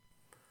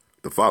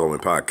The following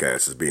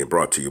podcast is being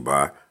brought to you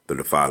by the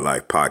Defy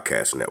Life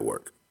Podcast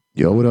Network.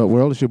 Yo, what up,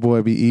 world? It's your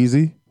boy, Be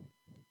Easy.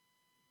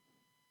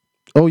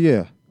 Oh,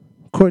 yeah.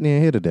 Courtney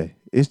ain't here today.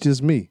 It's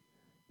just me.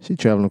 She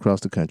traveling across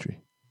the country.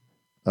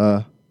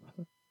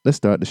 Let's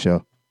start the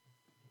show.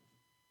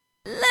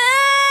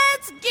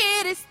 Let's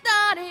get it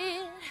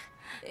started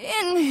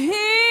in here.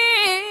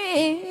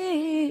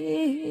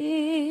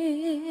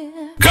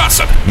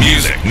 Gossip,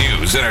 music,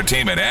 news,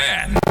 entertainment,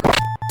 and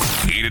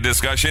heated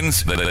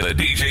discussions. The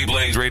DJ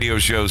Blaze radio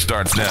show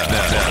starts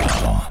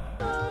now.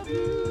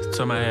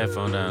 Turn my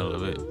headphone down a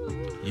little bit.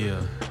 Yeah.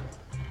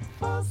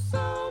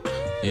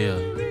 Yeah.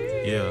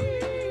 Yeah.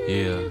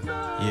 Yeah.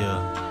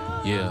 Yeah.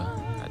 Yeah.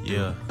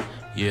 Yeah.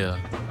 Yeah.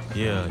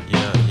 Yeah.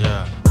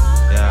 Yeah.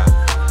 Yeah.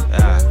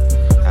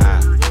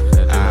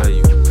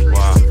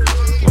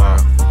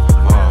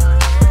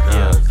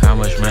 How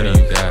much money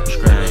you got?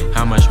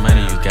 How much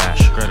money you got?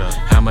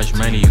 How much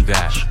money you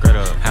got?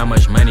 How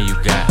much money you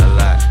got? A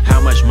lot. How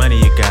much money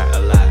you got? A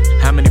lot.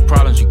 How many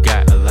problems you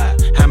got? A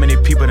lot. How many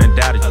people done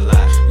doubted you? A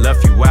lot.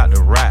 Left you out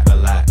to rot? A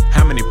lot.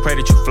 How many pray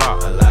that you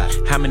flop? A lot.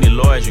 How many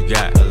lawyers you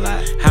got? A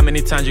lot. How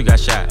many times you got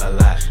shot? A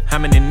lot. How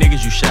many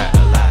niggas you shot?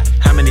 A lot.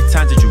 How many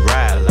times did you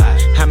ride? A lot.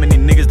 How many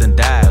niggas done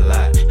died? A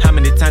lot. How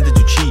many times did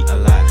you cheat? A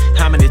lot.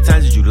 How many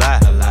times did you lie?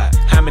 A lot.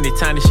 How many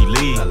times did she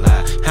leave? A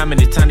lot. How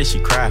many times did she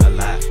cry? A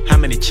lot. How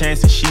many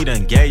chances she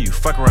done gave you?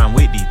 Fuck around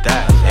with these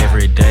thoughts.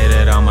 Every day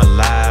that I'm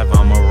alive,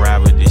 I'ma ride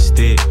with this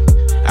stick.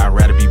 I'd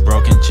rather be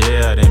broke in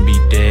jail than be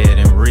dead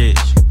and rich.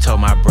 Told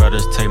my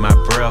brothers take my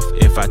breath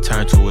if I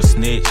turn to a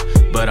snitch.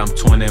 But I'm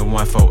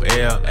 21 for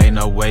L, ain't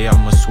no way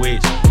I'ma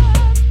switch.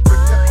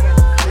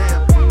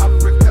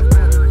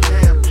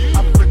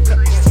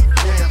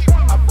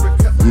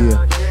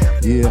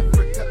 Yeah.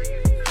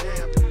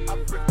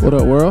 What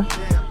up, world?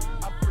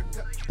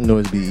 You know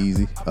it's Be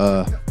Easy.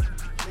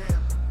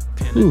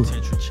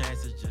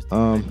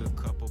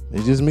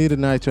 It's just me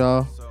tonight,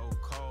 y'all.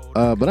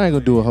 But I ain't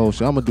gonna do a whole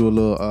show. I'm gonna do a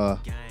little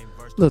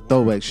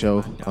throwback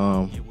show.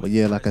 But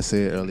yeah, like I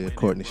said earlier,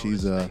 Courtney, we're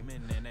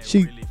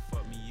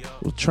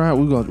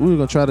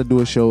gonna try to do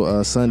a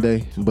show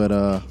Sunday, but you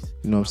know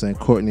what I'm saying,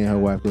 Courtney and her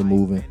wife, they're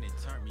moving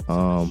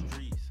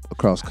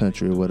across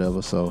country or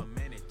whatever, so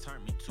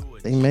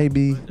they may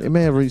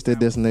have reached their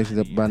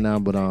destination by now,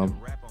 but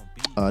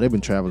they've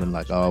been traveling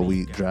like all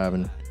week,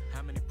 driving,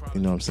 you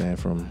know what I'm saying,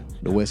 from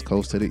the West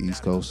Coast to the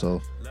East Coast, so you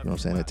know what I'm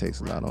saying, it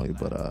takes a lot on you,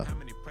 but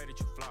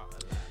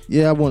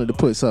yeah, I wanted to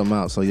put something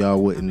out so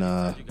y'all wouldn't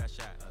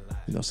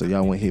so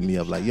y'all wouldn't hit me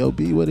up like, yo,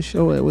 B, where the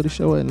show at,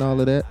 and all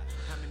of that.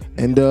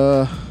 And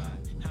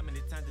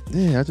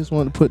yeah, I just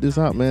wanted to put this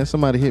out, man.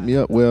 Somebody hit me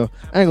up. Well,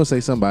 I ain't gonna say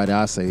somebody,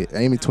 I'll say it.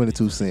 Amy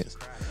 22 Cents.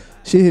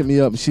 She hit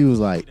me up and she was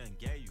like,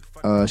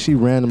 she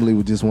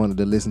randomly just wanted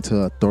to listen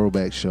to a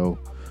throwback show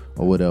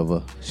or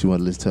whatever. She wanted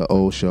to listen to an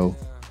old show.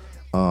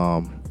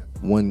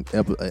 One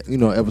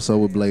episode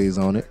with Blaze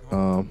on it.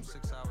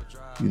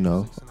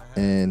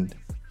 And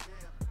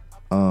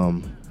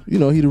he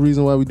the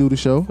reason why we do the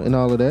show and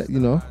all of that,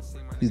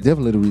 He's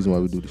definitely the reason why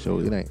we do the show.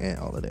 It ain't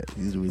all of that.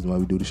 He's the reason why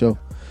we do the show.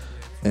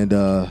 And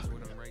the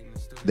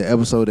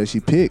episode that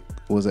she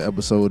picked was an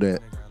episode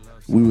that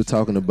we were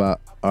talking about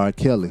R.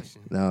 Kelly.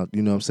 Now,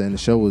 you know what I'm saying? The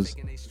show was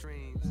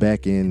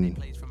back in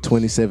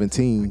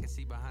 2017.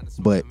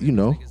 But,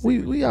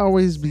 we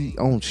always be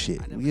on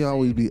shit. We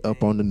always be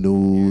up on the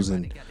news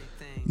and,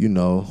 we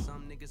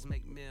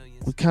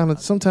kind of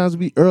sometimes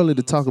be early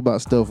to talk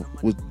about stuff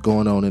what's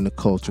going on in the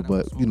culture.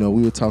 But, we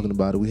were talking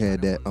about it. We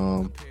had that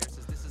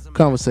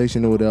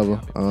conversation or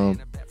whatever.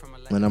 And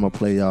I'm going to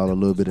play y'all a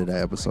little bit of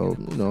that episode.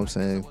 You know what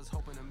I'm saying?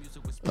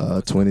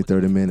 20,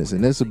 30 minutes.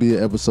 And this will be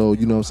an episode,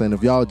 you know what I'm saying?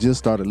 If y'all just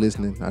started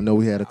listening, I know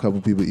we had a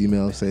couple people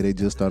email say they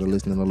just started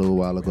listening a little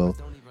while ago.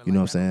 You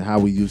know what I'm saying? How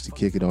we used to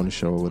kick it on the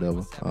show or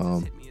whatever.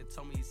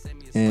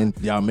 And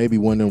y'all may be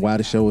wondering why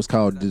the show is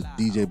called the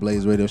DJ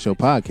Blaze Radio Show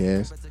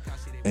Podcast.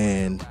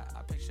 And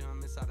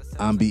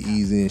I'm Be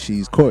Easy and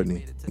she's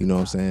Courtney. You know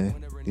what I'm saying?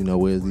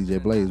 Where's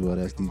DJ Blaze? Well,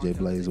 that's DJ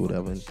Blaze or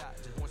whatever. And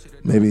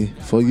maybe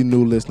for you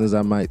new listeners,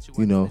 I might,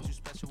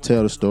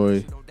 tell the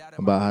story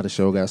about how the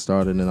show got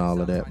started and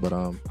all of that. But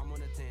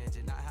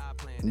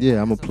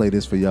yeah, I'm gonna play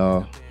this for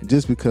y'all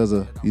just because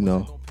of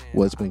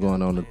what's been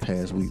going on the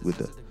past week with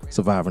the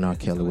surviving R.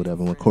 Kelly,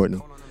 whatever. When Courtney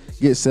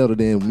gets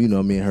settled in, me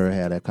and her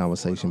had that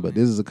conversation. But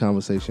this is a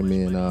conversation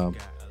me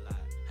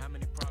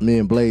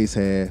and Blaze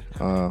had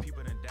a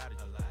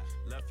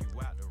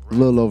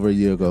little over a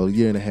year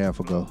and a half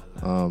ago,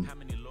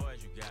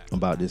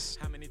 about this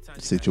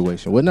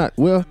situation.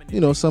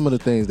 Some of the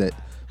things that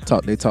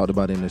they talked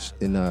about in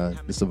the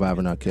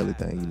surviving R. Kelly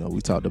thing.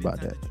 We talked about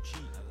that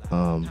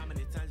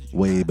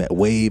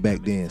way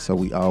back then. So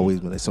we always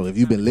been. So if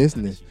you've been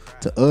listening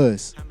to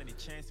us,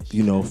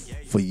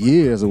 for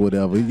years or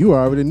whatever, you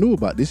already knew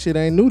about this shit.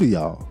 Ain't new to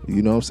y'all.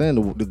 You know what I'm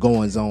saying? The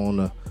goings on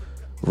of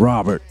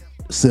Robert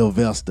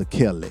Sylvester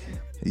Kelly.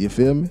 You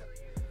feel me?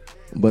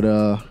 But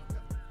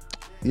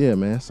yeah,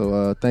 man.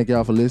 So thank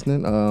y'all for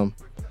listening.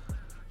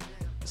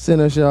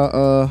 Send us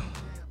y'all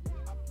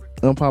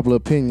unpopular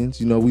opinions.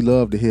 We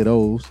love to hear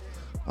those.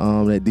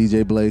 That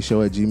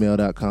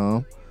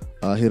djblazeshow@gmail.com.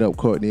 Hit up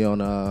Courtney on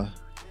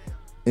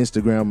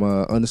Instagram,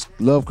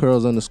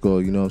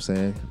 _lovecurls_. You know what I'm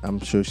saying? I'm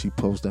sure she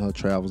posting her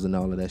travels and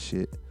all of that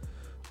shit.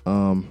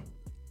 And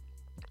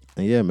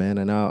yeah, man.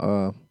 And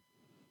I'll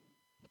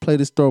play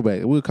this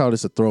throwback. We'll call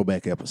this a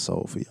throwback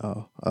episode for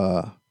y'all.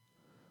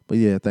 But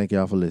yeah, thank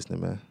y'all for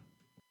listening, man.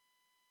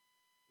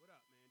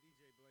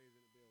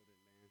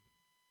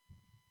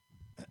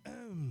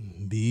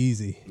 Be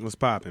easy. What's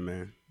popping,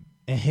 man?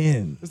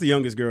 And What's the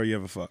youngest girl you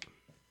ever fucked?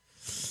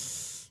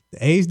 the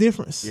age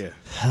difference. Yeah.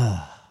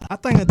 I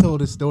think I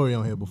told this story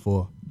on here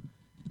before.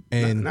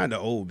 And Not the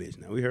old bitch.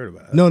 Now we heard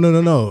about it.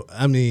 No.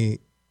 I mean,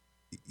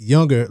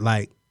 younger.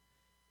 Like,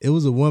 it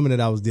was a woman that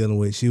I was dealing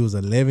with. She was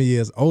 11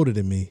 years older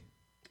than me.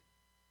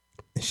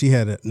 And she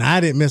had I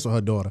didn't mess with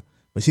her daughter,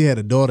 but she had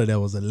a daughter that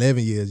was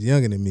 11 years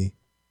younger than me.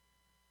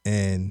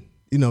 And,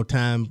 you know,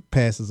 time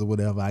passes or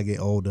whatever, I get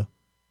older.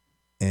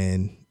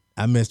 And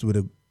I messed with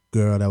a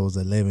girl that was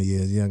 11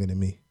 years younger than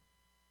me.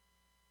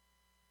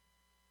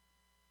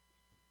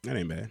 That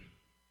ain't bad.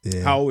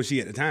 Yeah. How old was she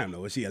at the time,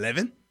 though? Was she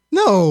 11?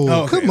 No,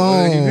 Oh, okay. come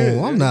Well, on. you good.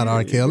 I'm not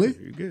R. Kelly.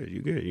 You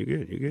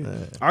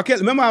good. R.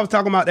 Kelly. Remember I was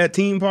talking about that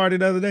team party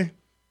the other day?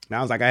 And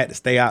I was like, I had to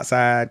stay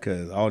outside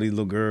because all these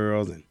little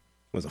girls and it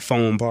was a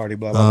phone party,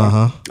 blah, blah,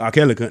 blah. R.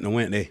 Kelly couldn't have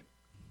went there.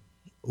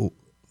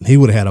 He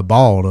would have had a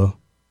ball, though.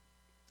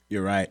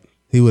 You're right.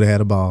 He would have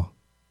had a ball.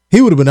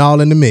 He would have been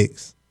all in the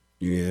mix.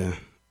 Yeah.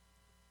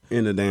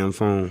 In the damn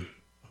phone.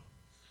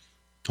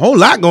 Whole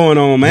lot going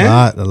on,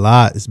 man. A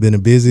lot. It's been a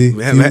busy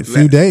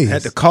few days.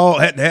 Had to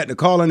call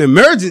an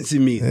emergency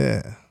meeting.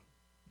 Yeah.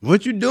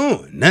 What you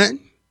doing?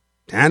 Nothing.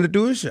 Time to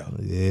do a show.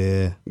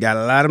 Yeah. Got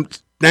a lot of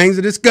things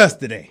to discuss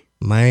today.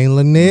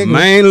 Mainly niggas.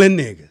 Mainly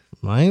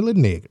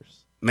niggers.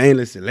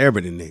 Mainly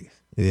celebrity niggas.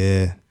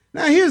 Yeah.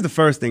 Now, here's the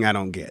first thing I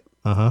don't get.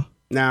 Uh-huh.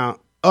 Now,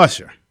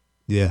 Usher.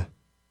 Yeah.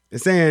 They're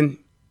saying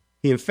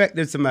he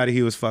infected somebody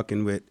he was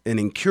fucking with an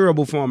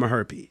incurable form of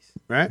herpes,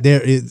 right?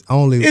 There is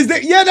only...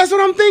 Yeah, that's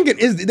what I'm thinking.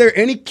 Is there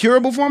any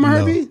curable form of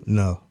herpes?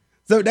 No.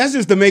 So that's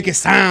just to make it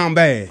sound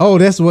bad. Oh,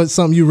 that's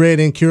something you read,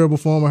 incurable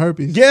form of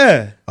herpes?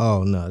 Yeah.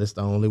 Oh, no, that's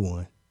the only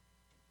one.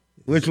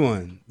 Which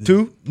one?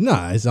 2?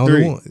 Nah, it's the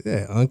only 3. one.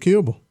 Yeah,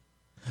 uncurable.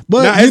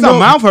 But now, it's a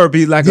mouth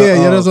herpes, like that's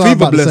what I'm fever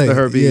about to blister say.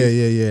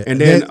 herpes. Yeah. And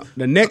then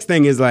the next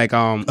thing is like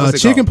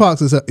chicken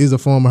pox is a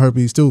form of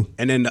herpes too.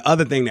 And then the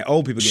other thing that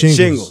old people get,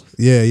 shingles.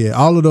 Yeah.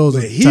 All of those.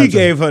 But he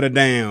gave her the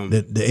damn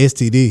the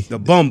STD, the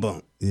bum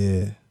bump.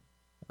 Yeah.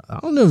 I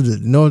don't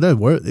know if that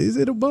word is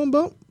it a bum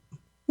bump.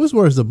 What's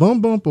worse, a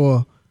bum bump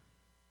or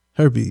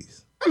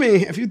herpes? I mean,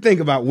 if you think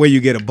about where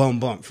you get a bum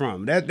bump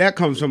from, that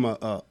comes from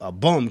a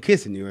bum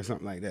kissing you or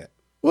something like that.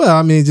 Well,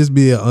 I mean, just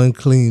be an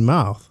unclean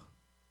mouth.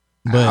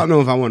 But I don't know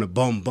if I want a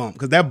bum bump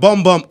because that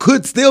bum bump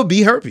could still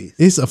be herpes.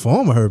 It's a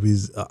form of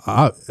herpes,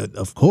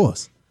 of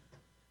course.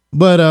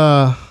 But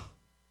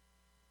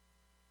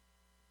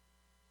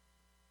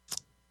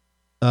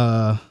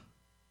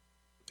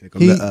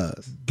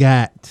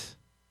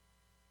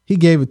he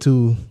gave it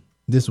to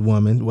this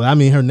woman. Well, I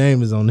mean, her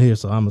name is on here,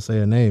 so I'm gonna say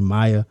her name,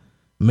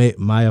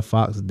 Maya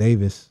Fox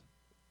Davis.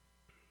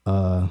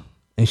 And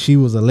she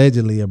was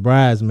allegedly a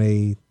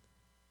bridesmaid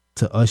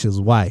to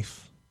Usher's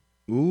wife.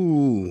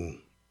 Ooh.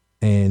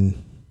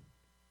 And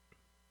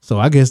so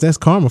I guess that's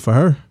karma for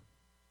her.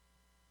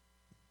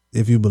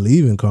 If you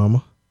believe in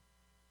karma.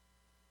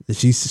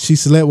 She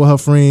slept with her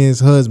friend's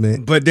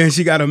husband. But then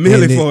she got a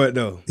milli for it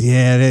though.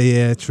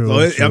 Yeah, true.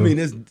 So true. I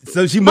mean,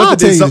 so she must have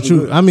did something true.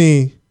 good. I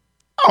mean,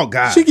 oh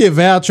God. She get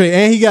Valtray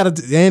and he got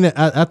and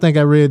I think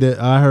I read that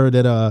I heard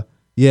that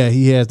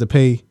he has to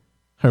pay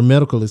her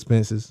medical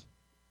expenses,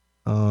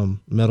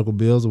 medical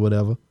bills or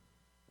whatever.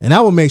 And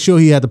I would make sure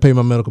he had to pay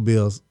my medical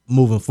bills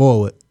moving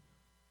forward.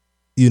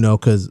 You know,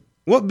 because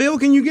what bill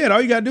can you get?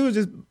 All you gotta do is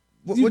just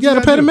you gotta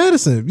pay the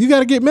medicine. You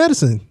gotta get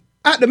medicine.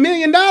 At the $1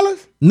 million?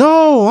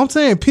 No, I'm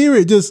saying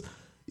period. Just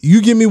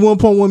you give me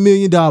 $1.1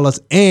 million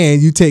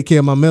and you take care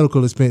of my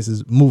medical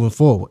expenses moving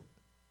forward.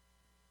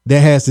 That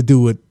has to do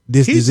with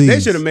this disease.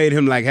 They should have made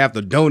him like have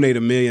to donate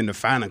 $1 million to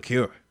find a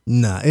cure.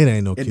 Nah, it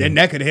ain't no cure. And then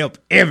that could help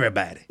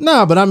everybody.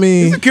 Nah, but I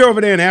mean, there's a cure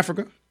over there in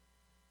Africa.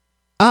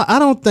 I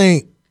don't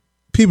think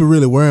people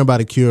really worrying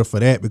about a cure for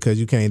that because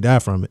you can't die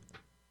from it.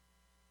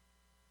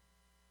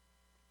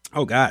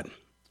 Oh God,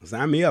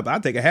 sign me up!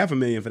 I'll take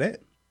 $500,000 for that.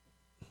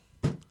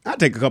 I'll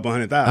take a couple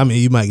 $100,000. I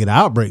mean, you might get an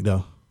outbreak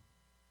though.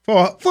 For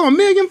 $1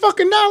 million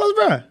fucking dollars,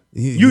 bro.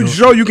 You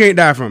sure you can't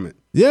die from it?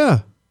 Yeah.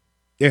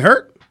 It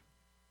hurt?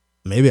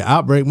 Maybe an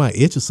outbreak might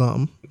itch or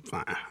something.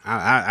 Fine.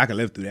 I can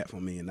live through that for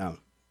 $1 million.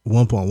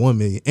 1.1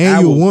 million.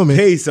 And you're a woman.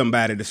 Pay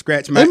somebody to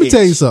scratch my Let me itch.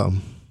 tell you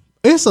something.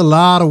 It's a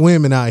lot of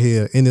women out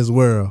here in this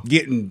world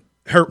getting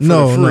hurt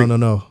for free.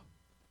 No.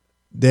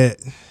 That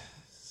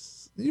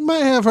you might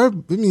have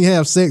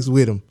have sex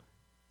with them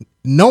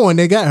knowing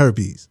they got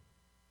herpes.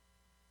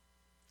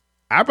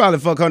 I probably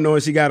fuck her knowing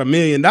she got $1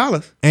 million.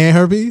 And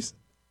herpes?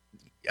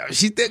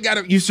 She still got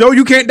it. You sure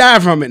you can't die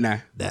from it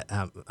now?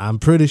 I'm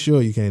pretty sure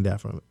you can't die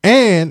from it.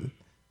 And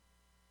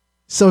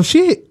so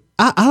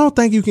I don't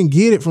think you can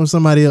get it from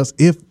somebody else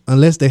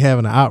unless they're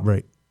having an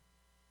outbreak.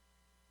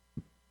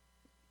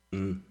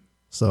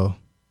 So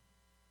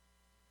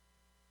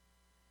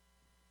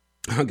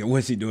I don't care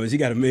what she doing. She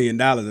got $1 million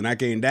and I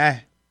can't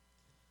die.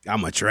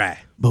 I'ma try.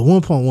 but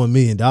 $1.1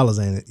 million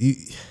ain't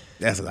it?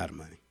 That's a lot of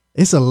money.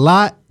 It's a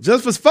lot.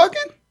 Just for fucking?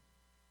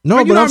 No,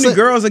 Like, you but know how I'm many saying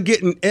girls are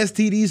getting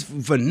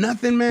STDs for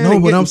nothing, man? no,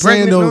 and but getting I'm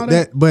saying pregnant and though all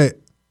that. But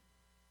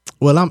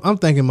well, I'm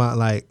thinking about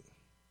like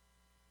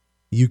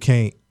you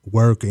can't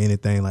work or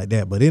anything like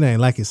that. But it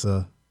ain't like it's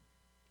a,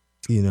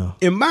 you know.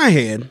 In my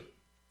head,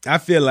 I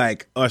feel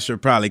like Usher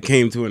probably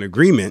came to an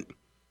agreement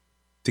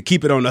to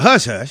keep it on the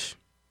hush hush,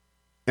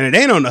 and it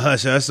ain't on the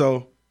hush hush.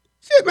 So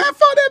shit, man,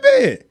 fuck that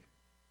bed.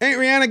 Ain't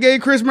Rihanna gave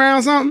Chris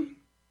Brown something?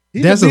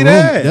 He That's can a be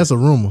rumor. that. That's a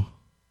rumor.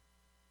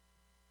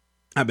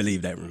 I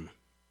believe that rumor.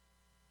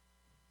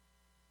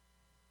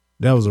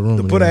 That was a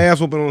rumor. To put an yeah. ass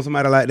whooping on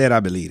somebody like that, I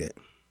believe it.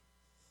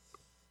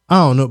 I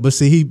don't know, but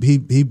see,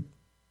 he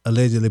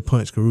allegedly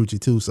punched Karuchi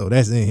too, so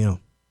that's in him.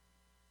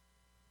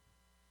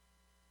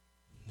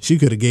 She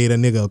could have gave that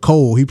nigga a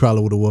cold. He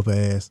probably would have whooped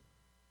her ass.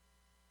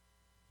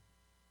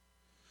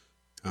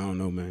 I don't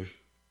know, man.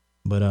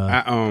 But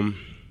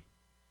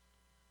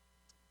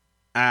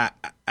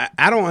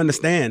I don't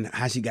understand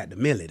how she got the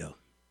millie though.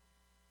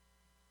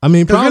 I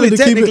mean, 'Cause probably really,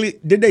 to keep it. technically,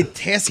 did they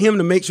test him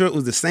to make sure it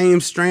was the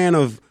same strand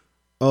of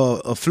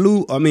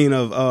flu? I mean,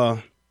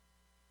 of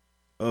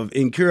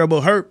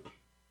incurable herp.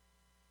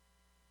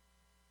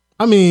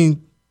 I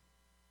mean,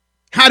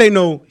 How they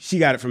know she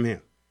got it from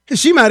him? 'Cause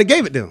she might have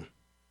gave it to him.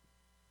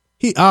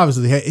 he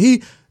obviously had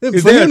Is for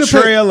there him a to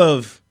pay- trail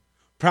of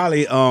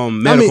probably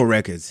medical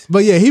records?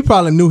 But yeah, he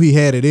probably knew he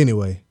had it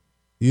anyway.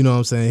 You know what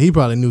I'm saying? He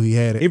probably knew he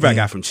had it. He probably And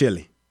got from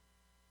Chile.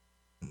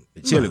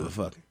 Chile was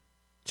fucking.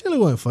 Chili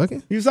wasn't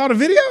fucking. You saw the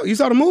video? You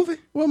saw the movie?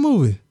 What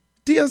movie?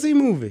 TLC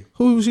movie.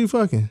 Who was she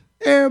fucking?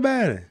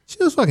 Everybody.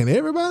 She was fucking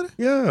everybody?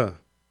 Yeah.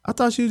 I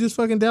thought she was just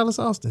fucking Dallas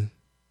Austin.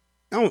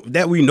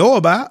 That we know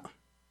about.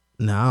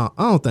 Nah,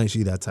 I don't think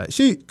she that type.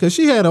 Cause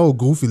she had an old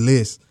goofy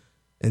list.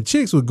 And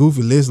chicks with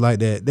goofy lists like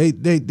that, they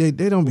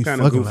don't be What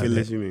kind fucking of goofy like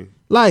list that. you mean?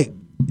 Like,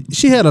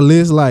 she had a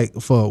list like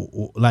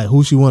for like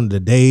who she wanted to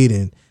date,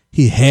 and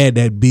he had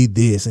that be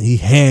this and he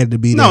had to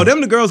be No, that.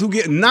 them the girls who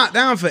get knocked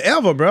down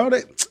forever, bro.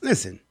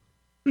 Listen,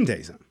 let me tell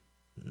you something.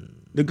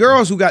 The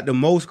girls who got the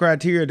most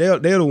criteria, they're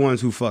the ones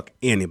who fuck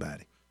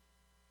anybody.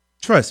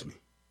 Trust me.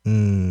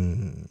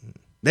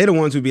 They the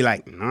ones who be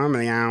like,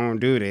 normally I don't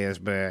do this,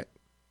 but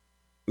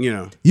you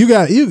know. You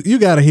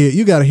gotta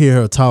hear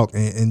her talk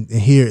and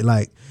hear it.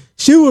 Like,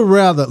 she would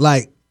rather,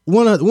 like,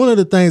 one of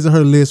the things on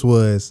her list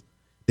was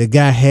the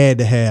guy had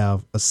to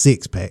have a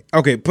 6-pack.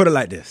 Okay, put it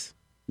like this.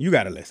 You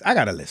got a list. I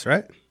got a list,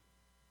 right?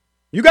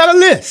 You got a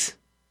list.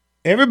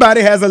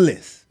 Everybody has a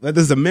list. Whether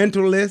it's a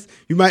mental list,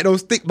 you might don't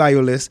stick by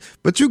your list,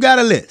 but you got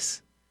a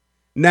list.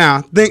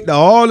 Now, think to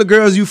all the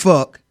girls you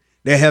fuck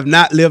that have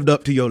not lived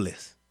up to your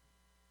list.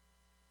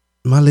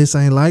 My list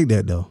ain't like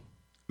that though.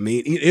 I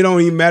mean, it don't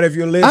even matter if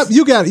your list.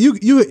 You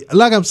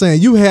like I'm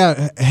saying, you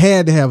had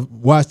to have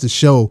watched the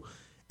show,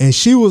 and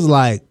she was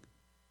like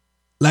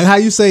how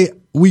you say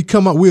we'll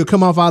come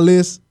off our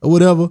list or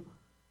whatever.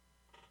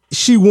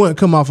 She wouldn't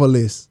come off her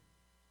list.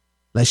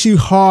 Like, she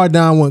hard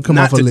down wouldn't come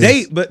not off her to list.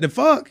 date, but the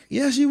fuck,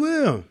 yeah, she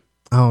will.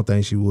 I don't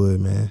think she would,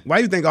 man. Why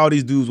you think all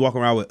these dudes walk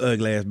around with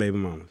ugly ass baby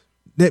mamas?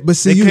 But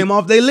see, They came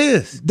off their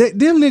list. them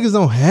niggas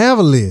don't have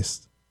a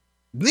list.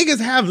 Niggas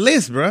have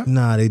lists, bruh.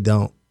 Nah, they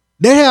don't.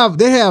 They have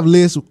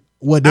lists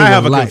what they I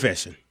have a like.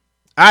 confession.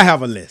 I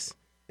have a list,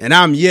 and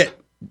I'm yet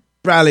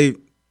probably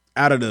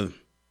out of the.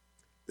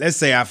 Let's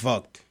say I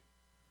fucked.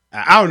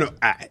 I don't know.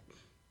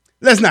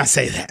 Let's not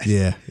say that.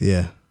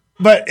 Yeah.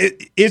 But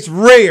it's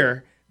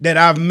rare that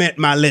I've met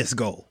my list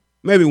goal.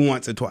 Maybe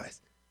once or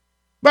twice.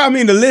 But I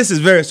mean, the list is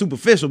very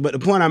superficial. But the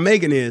point I'm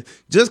making is,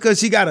 just because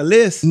she got a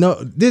list,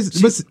 No,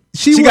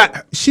 she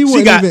got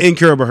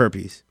incurable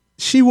herpes.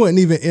 She wouldn't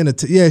even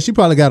entertain. Yeah, she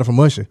probably got it from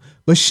Usher,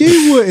 but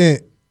she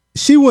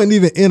wouldn't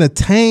even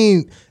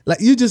entertain. Like,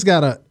 you just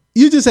had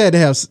to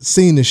have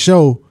seen the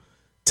show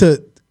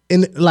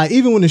and like,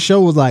 even when the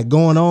show was like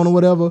going on or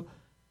whatever,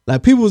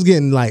 like, people was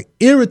getting like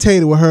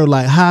irritated with her,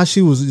 like how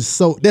she was just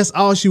so. That's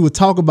all she would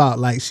talk about.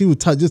 Like, she would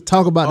just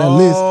talk about that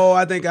list. Oh,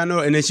 I think I know.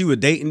 And then she was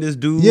dating this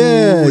dude.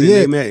 Yeah.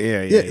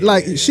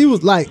 Yeah. She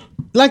was like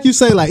you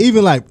say, like,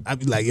 even like, I'd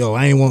be like, yo,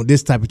 I ain't want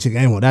this type of chick, I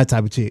ain't want that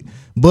type of chick.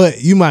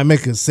 But you might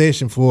make a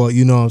concession for,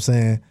 you know what I'm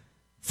saying,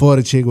 for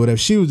the chick or whatever.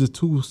 She was just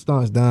too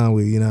staunch down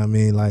with, you know what I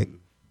mean? Like,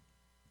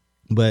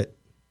 but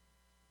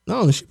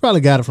no, she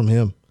probably got it from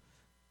him.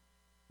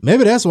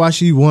 Maybe that's why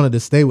she wanted to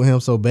stay with him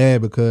so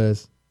bad,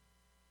 because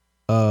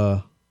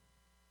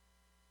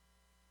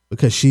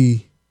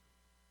she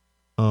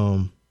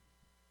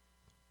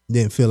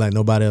didn't feel like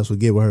nobody else would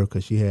get with her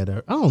because she had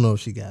her. I don't know if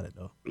she got it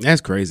though.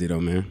 That's crazy though,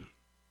 man.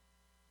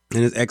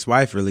 And his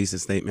ex-wife released a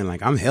statement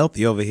like, "I'm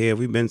healthy over here.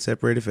 We've been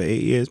separated for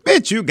 8 years."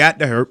 Bitch, you got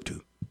the herp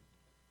too.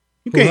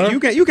 You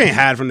can't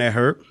hide from that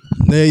herp.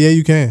 Yeah,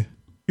 you can.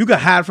 You can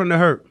hide from the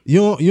herp.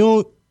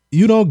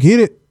 You don't get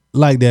it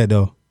like that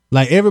though.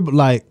 Like,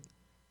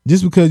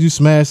 just because you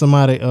smash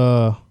somebody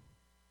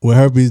with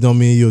herpes don't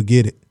mean you'll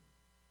get it.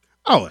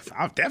 Oh,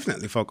 I'll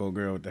definitely fuck old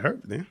girl with the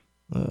herp then.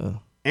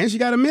 And she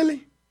got a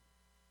milli.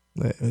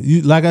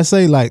 You like I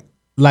say, like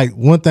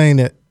one thing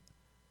that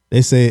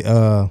they say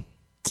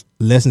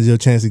lessens your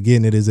chance of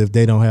getting it is if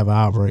they don't have an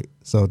outbreak.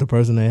 So if the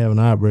person they have an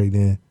outbreak,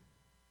 then.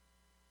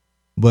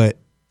 But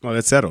Oh,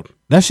 that's settled.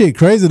 that shit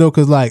crazy though,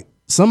 cause like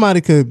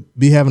somebody could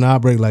be having an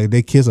outbreak, like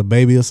they kiss a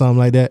baby or something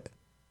like that.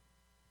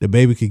 The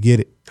baby could get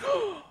it.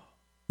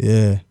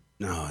 Yeah.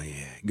 No,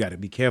 yeah. You got to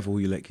be careful who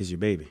you let kiss your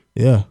baby.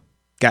 Yeah.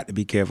 Got to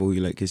be careful who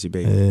you let kiss your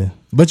baby. Yeah.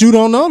 But you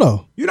don't know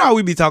though. You know how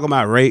we be talking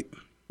about rape?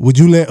 Would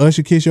you let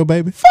Usher kiss your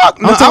baby?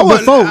 Fuck no. I'm talking I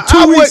wouldn't, before, 2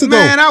 I weeks wouldn't, ago.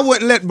 Man, I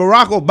wouldn't let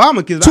Barack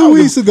Obama kiss. 2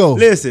 weeks ago.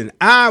 Listen,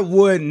 I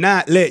would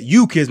not let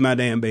you kiss my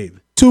damn baby.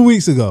 2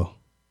 weeks ago.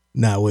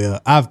 Nah,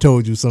 well, I've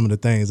told you some of the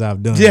things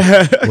I've done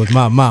Yeah. with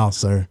my mouth,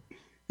 sir.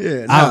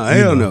 Yeah, I-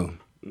 hell you know.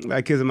 no.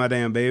 Like kissing my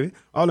damn baby.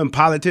 All them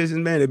politicians,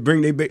 man, they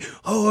bring their baby.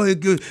 Oh, it's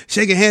good.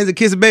 Shaking hands and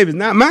kissing babies.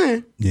 Not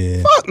mine.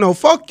 Yeah. Fuck no.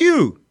 Fuck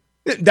you.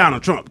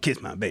 Donald Trump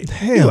kiss my baby.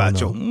 Hell You out no.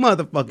 your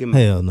motherfucking mouth.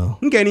 Hell no.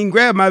 You can't even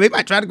grab my baby.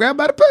 I try to grab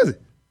by the pussy.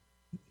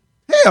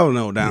 Hell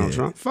no, Donald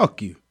Trump.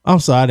 Fuck you. I'm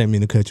sorry, I didn't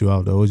mean to cut you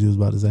off though. What you was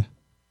about to say?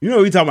 You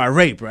know we talking about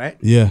rape, right?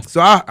 Yeah.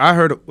 So I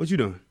heard what you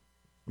doing?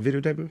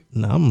 Videotaping?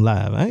 No, I'm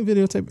live. I ain't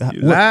videotaping.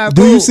 You live,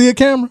 do you fool? see a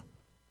camera?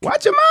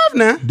 Watch your mouth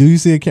now. Do you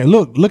see a camera?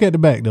 Look at the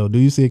back though. Do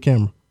you see a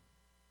camera?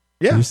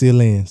 Do Yeah. you see a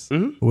lens?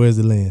 Mhm. Where's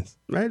the lens?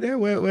 Right there.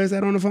 Where's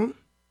that on the phone?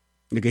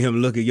 Look at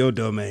him look at your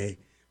dumb ass.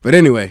 But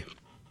anyway,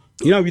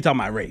 you know we talking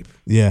about rape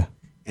Yeah.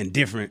 and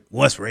different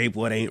what's rape,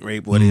 what ain't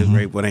rape, what is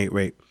rape, what ain't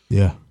rape.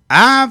 Yeah.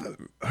 I've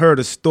heard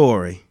a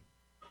story.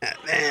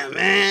 Damn,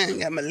 man,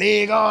 got my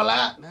leg all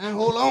out. Man,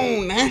 hold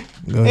on now.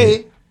 Go Hey,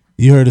 ahead.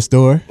 You heard a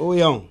story? what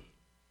we on?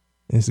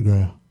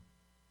 Instagram.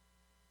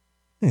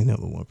 Ain't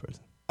number one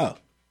person. Oh,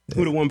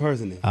 who the one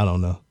person is? I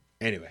don't know.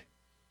 Anyway,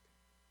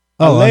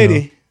 Oh, a I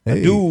lady, know. a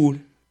Hey.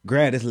 dude,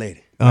 grab this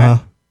lady, Uh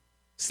huh.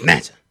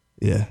 snatch her,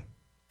 Yeah.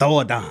 throw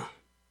her down,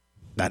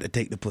 about to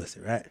take the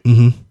pussy, right?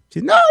 Mm-hmm. She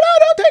said, no,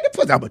 don't take the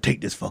pussy. I'm gonna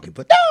take this fucking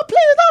pussy. No,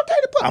 please, don't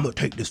take the pussy. I'm gonna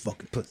take this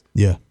fucking pussy,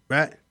 Yeah.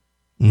 right?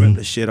 Mm-hmm. Rip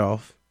the shit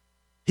off.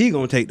 He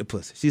gonna take the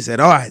pussy. She said,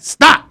 all right,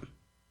 stop.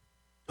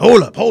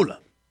 Hold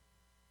up.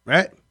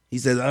 Right? He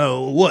says,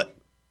 oh, what?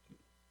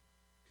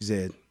 She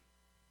said,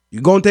 you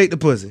gonna take the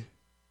pussy.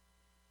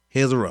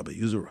 Here's a rubber.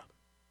 Use a rubber.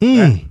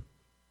 Right?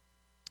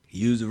 He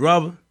used the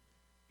rubber.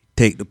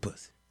 Take the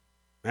pussy.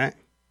 Right?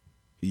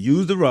 He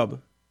used the rubber.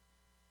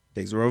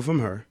 Takes the rubber from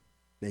her.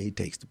 Then he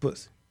takes the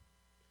pussy.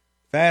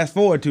 Fast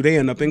forward to they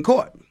end up in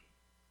court.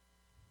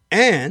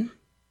 And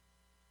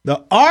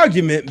the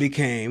argument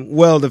became,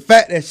 well, the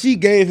fact that she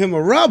gave him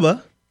a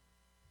rubber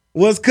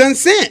was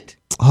consent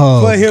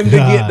Oh, for him to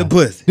get the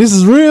pussy. This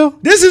is real?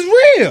 This is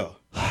real.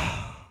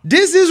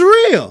 This is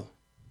real.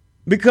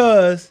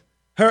 Because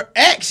her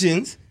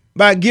actions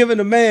by giving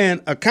a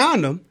man a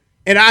condom,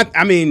 and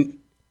I mean,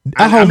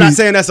 hope I'm not he-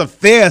 saying that's a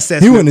fair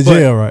assessment. He went to but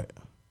jail, right?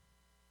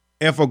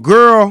 If a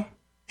girl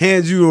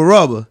hands you a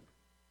rubber,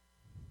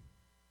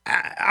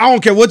 I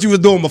don't care what you was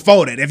doing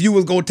before that. If you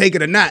was gonna take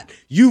it or not,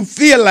 you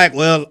feel like,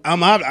 well,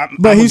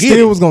 But he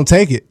still was gonna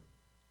take it.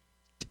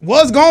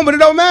 was gone, but it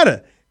don't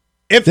matter.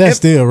 That's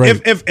still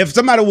rape. If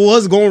somebody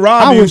was gonna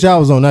rob I you, wish I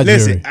was on that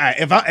listen, jury. all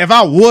right, if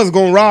I was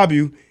gonna rob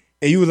you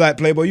and you was like,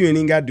 Playboy, you ain't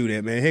even gotta do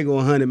that, man. Hey, go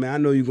 100, man. I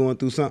know you going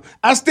through something.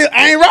 I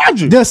ain't robbed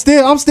you.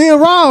 I'm still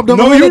robbed of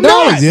No, you're $100.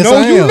 not. Yes, no,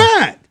 I you am.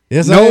 not.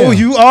 Yes, I no, am.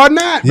 you are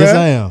not. Yes, bruh.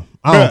 I am.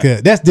 I don't Bruh.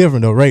 care. That's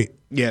different though. Rape.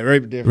 Yeah,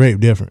 rape different. Rape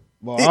different.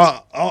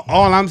 Well,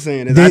 all I'm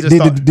saying is, I Did, just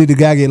did, thought, did the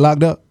guy get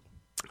locked up?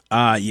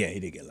 yeah, he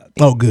did get locked.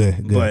 Oh,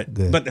 good.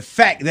 Good. But the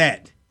fact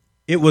that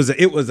it was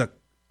a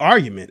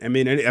argument. I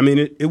mean,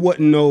 it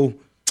wasn't no,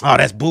 oh,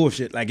 that's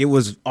bullshit. Like it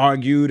was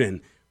argued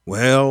and,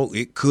 well,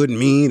 it could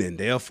mean and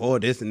therefore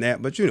this and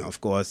that. But of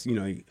course,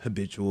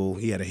 habitual.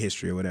 He had a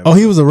history or whatever. Oh,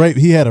 he was a rape.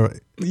 He had a.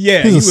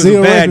 Yeah, he he was a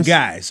serial bad rapist?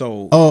 guy.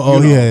 So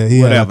He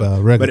had whatever. like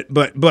a record.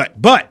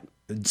 But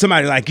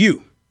somebody like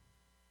you,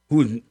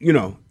 who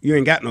you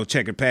ain't got no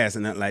checkered past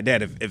and nothing like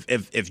that.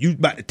 If you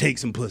about to take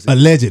some pussy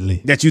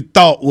Allegedly. that you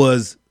thought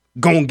was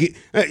gonna get,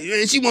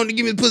 and she wanted to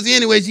give me the pussy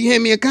anyway. She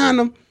handed me a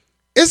condom.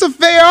 It's a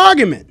fair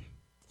argument.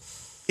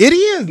 It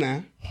is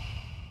now.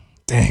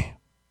 Damn.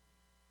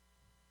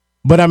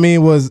 But I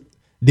mean,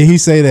 did he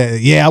say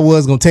that? Yeah, I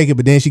was gonna take it,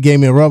 but then she gave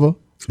me a rubber.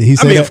 Did he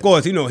say that? Of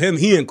course, him.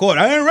 He in court.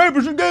 I ain't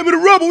raping. She gave me the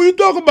rubber. What you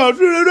talking about?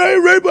 I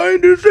ain't raping. I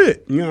ain't do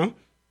shit.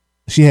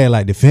 She had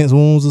like defense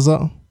wounds or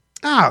something.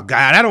 Oh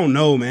God, I don't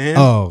know, man.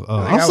 Oh, Like,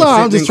 I I'm was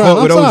sorry. I'm sitting just in trying.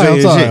 court I'm with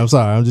OJ sorry. and shit. I'm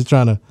sorry. I'm just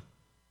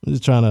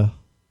trying to.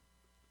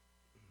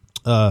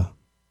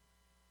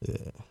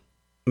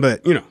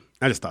 But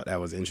I just thought that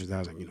was interesting. I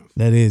was like,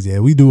 That is, yeah.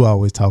 We do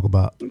always talk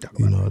about,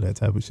 that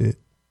type of shit.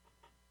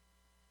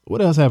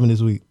 What else happened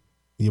this week?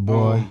 Your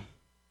boy.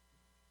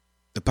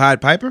 the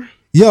Pied Piper.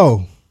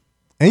 Yo,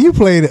 and you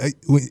played,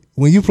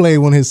 when you played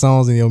one of his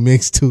songs in your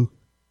mix too,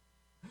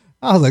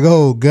 I was like,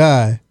 oh,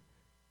 God.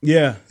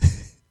 Yeah,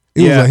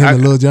 It was like him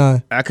and Lil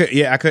Jon. I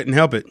couldn't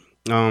help it.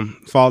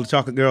 Follow the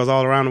Chocolate Girls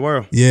all around the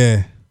world.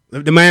 Yeah.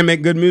 The man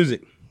make good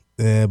music.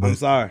 Yeah, I'm but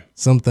sorry.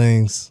 some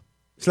things.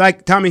 It's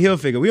like Tommy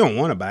Hilfiger. We don't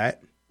want to buy it.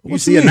 You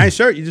What see you a mean? nice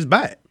shirt, you just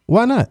buy it.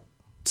 Why not?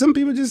 Some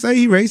people just say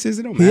he racist.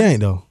 It don't He matter. ain't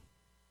though.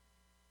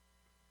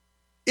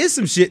 It's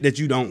some shit that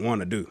you don't want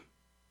to do,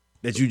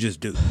 that you just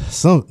do.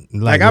 Some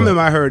Like I what?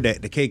 remember I heard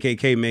that the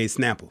KKK made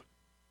Snapple.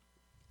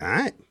 All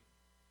right,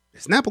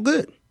 Snapple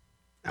good.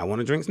 I want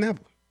to drink Snapple.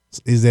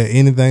 Is there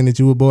anything that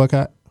you would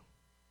boycott?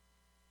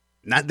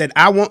 Not that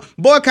I want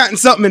boycotting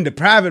something and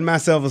depriving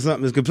myself of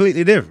something is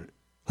completely different.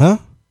 Huh?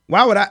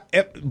 Why would I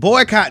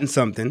boycotting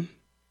something?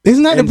 It's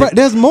not. And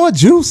There's more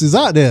juices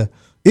out there.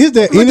 Is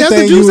there But anything that's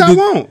the you juice would I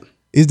want.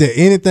 Is there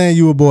anything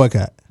you would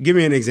boycott? Give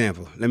me an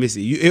example. Let me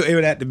see. It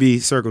would have to be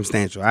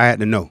circumstantial. I had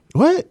to know.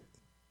 What?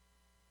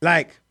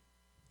 Like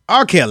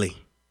R. Kelly,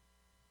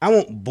 I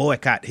won't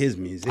boycott his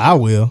music. I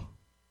will.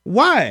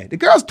 Why? The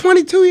girl's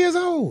 22 years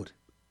old.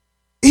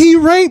 He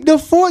raped the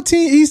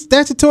 14. He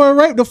statutory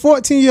raped the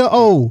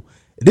 14-year-old.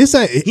 This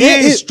ain't. He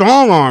ain't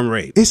strong arm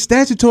rape. It's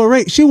statutory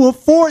rape. She was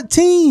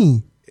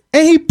 14,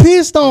 and he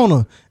pissed on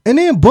her, and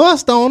then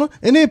bust on her,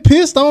 and then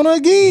pissed on her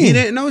again. He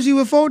didn't know she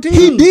was 14.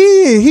 He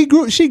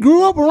did. She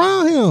grew up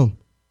around him.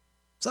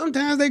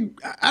 Sometimes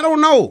I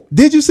don't know.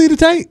 Did you see the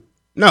tape?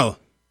 No.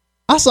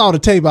 I saw the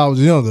tape. I was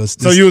younger.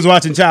 So you was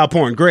watching child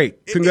porn. Great.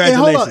 And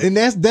Congratulations. hold on. And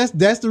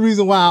that's the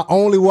reason why I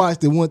only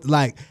watched it once.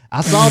 Like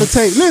I saw the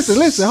tape.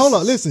 Listen. Hold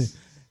on. Listen,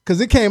 because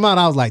it came out.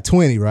 I was like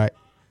 20, right?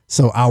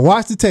 So I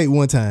watched the tape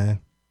one time,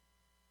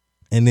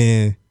 and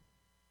then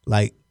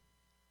like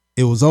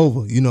it was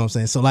over. You know what I'm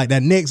saying? So like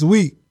that next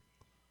week,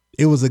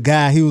 it was a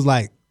guy. He was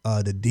like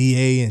the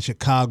DA in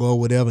Chicago or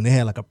whatever, and they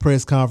had like a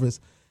press conference,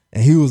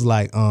 and he was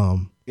like,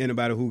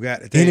 Anybody who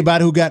got the tape.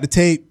 anybody who got the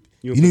tape.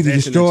 You You need to possession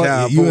of destroy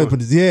child it. You're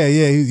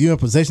porn. in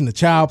possession of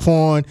child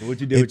porn.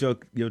 What you did with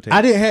your tape?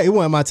 I didn't have it.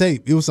 Wasn't my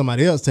tape. It was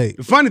somebody else's tape.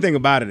 The funny thing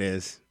about it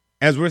is,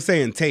 as we're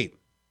saying tape,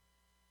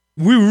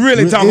 we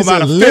really talking It's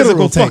about a a literal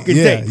physical tape. fucking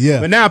Yeah, tape. yeah.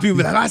 But now people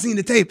be like, I seen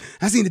the tape.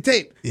 I seen the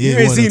tape. You It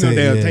ain't wasn't seen no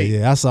damn yeah, tape.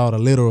 Yeah, I saw the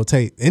literal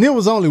tape, and it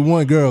was only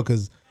one girl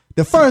because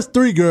the first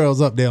 3 girls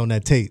up there on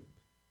that tape.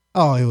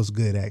 Oh, it was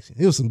good action.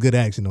 It was some good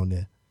action on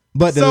there.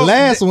 But the So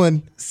last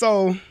one,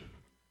 So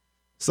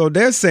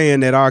they're saying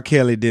that R.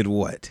 Kelly did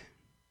what?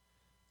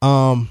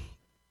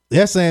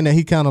 they're saying that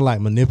he kind of like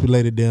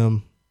manipulated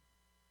them.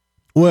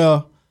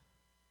 Well,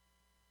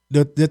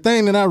 the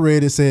thing that I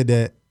read, it said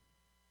that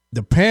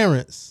the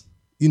parents,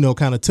 you know,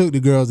 kind of took the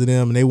girls to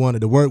them and they wanted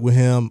to work with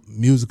him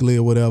musically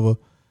or whatever.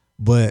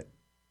 But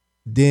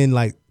then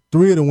like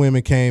 3 of the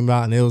women came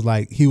out and it was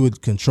like he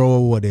would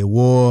control what they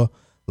wore.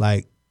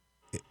 Like,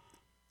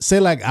 say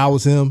like I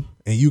was him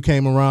and you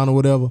came around or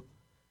whatever,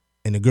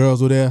 and the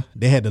girls were there,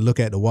 they had to look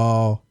at the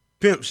wall.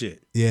 Pimp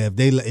shit. Yeah,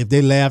 if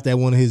they laughed at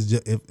one of his,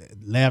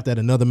 laughed at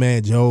another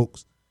man's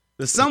jokes.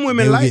 But some They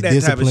women would like get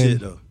that type of disciplined. shit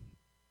though.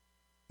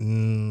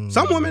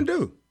 Some women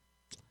do.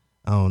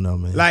 I don't know,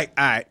 man. Like,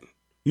 all right,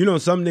 you know,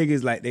 some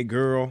niggas like their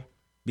girl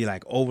be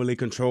like overly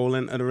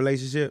controlling of the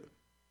relationship.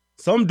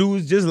 Some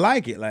dudes just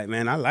like it. Like,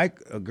 man, I like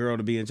a girl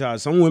to be in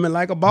charge. Some women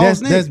like a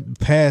boss nigga. that's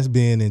past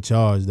being in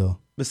charge though.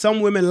 But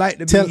some women like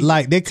to Tell be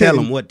like they tell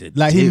couldn't- them what to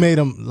like do. he made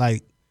them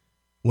like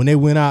when they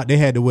went out they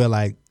had to wear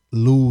like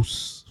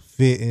loose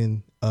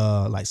fitting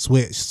like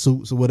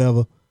sweatsuits or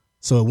whatever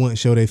so it wouldn't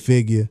show their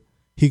figure.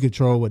 He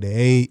controlled what they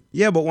ate.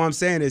 Yeah, but what I'm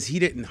saying is he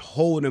didn't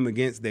hold them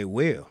against their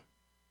will.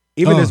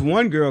 Even this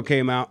one girl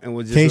came out and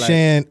was just like,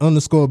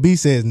 K-Shan_B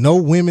says no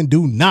women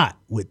do not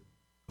with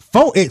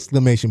 4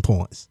 exclamation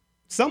points.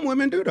 some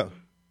women do though.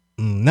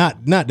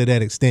 Not to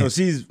that extent. So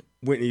she's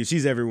Whitney,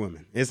 she's every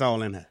woman. It's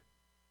all in her.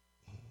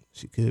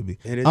 She could be.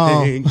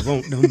 Anything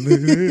won't no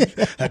me.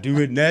 I do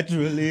it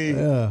naturally.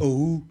 Yeah.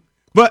 Ooh.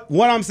 But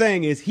what I'm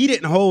saying is he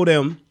didn't hold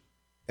them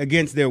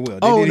against their will.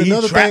 Oh, Did and he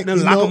another trap thing, them,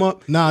 you lock know, them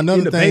up Nah, in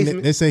another the thing that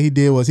basement? they say he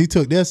did was he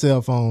took their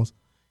cell phones,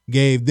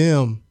 gave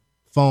them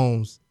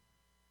phones,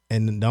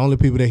 and the only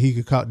people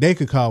that they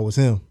could call was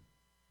him.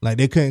 Like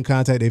they couldn't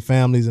contact their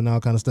families and all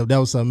kind of stuff. That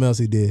was something else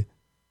he did.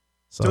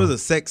 So It was a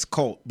sex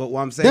cult. But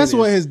what I'm saying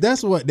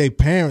that's what their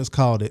parents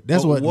called it.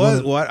 That's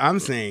what I'm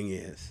saying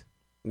is,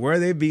 were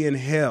they being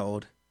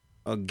held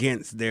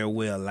against their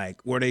will?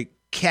 Like, were they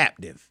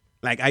captive?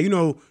 Like, you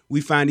know, we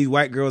find these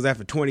white girls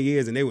after 20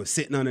 years and they were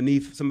sitting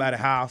underneath somebody's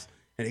house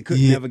and they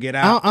couldn't never get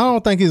out. I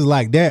don't think it's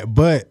like that,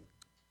 but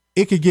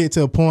it could get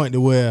to a point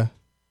to where,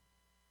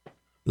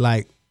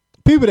 like,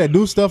 people that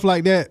do stuff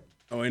like that,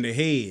 Or in the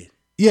head.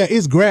 yeah,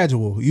 it's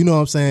gradual. You know what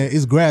I'm saying?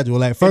 It's gradual.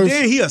 Like And first,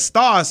 then he a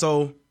star,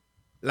 so,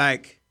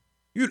 like,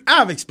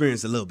 I've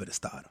experienced a little bit of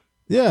stardom.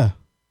 yeah,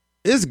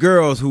 It's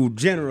girls who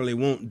generally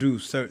won't do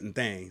certain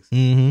things.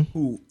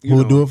 Who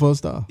who'll do it for a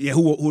star. Yeah,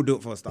 who'll do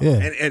it for a star. Yeah.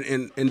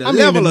 And the I mean,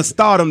 level of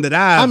stardom that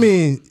I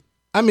mean,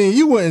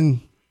 you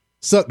wouldn't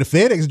suck the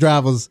FedEx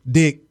driver's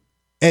dick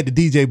at the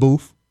DJ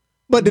booth,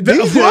 but the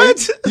DJ,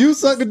 What? you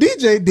suck the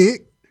DJ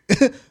dick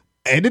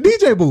at the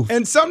DJ booth.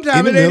 And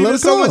sometimes In it the ain't middle even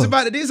of the so much club.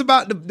 about it. It's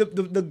about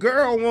the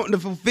girl wanting to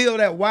fulfill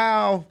that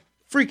wild,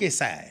 freaky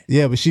side.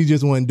 Yeah, but she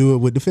just wouldn't do it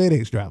with the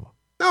FedEx driver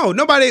No,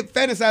 nobody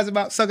fantasizes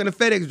about sucking a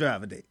FedEx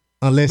driver dick.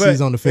 unless But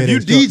he's on the FedEx.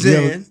 if you truck.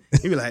 DJing,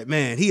 you be like,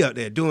 man, he up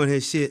there doing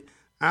his shit.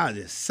 I'll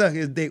just suck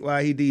his dick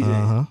while he DJing.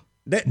 Uh-huh.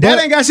 That But-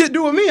 ain't got shit to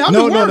do with me. I'm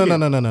No. just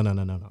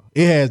working.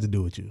 It has to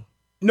do with you.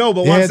 No,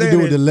 but It what I'm had to saying do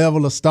with is, the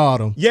level of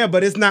stardom. yeah,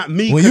 but it's not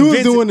me. When you was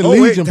convincing- doing the Oh,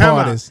 wait, Legion time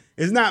out. parties.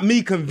 It's not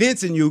me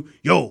convincing you,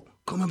 yo,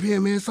 come up here,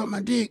 man, suck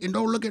my dick, and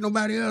don't look at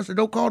nobody else, and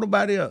don't call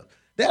nobody else.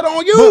 That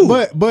on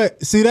you.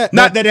 But see that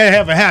not that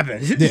ever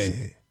happened. Yeah.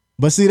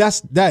 But see,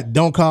 that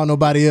don't call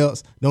nobody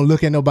else, don't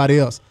look at nobody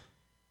else.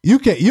 You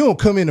don't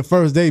come in the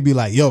first day be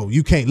like, yo,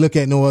 you can't look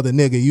at no other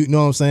nigga. You know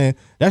what I'm saying?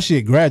 That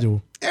shit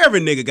gradual. Every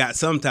nigga got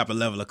some type of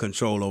level of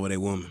control over their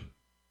woman.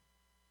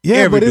 Yeah,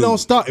 Every but it dude. don't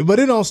start. But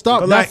it don't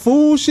start. But That like-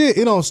 fool shit,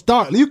 it don't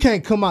start. You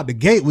can't come out the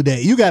gate with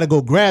that. You got to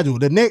go gradual.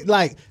 The next,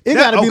 like, it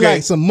got to be okay.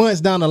 like some months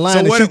down the line. So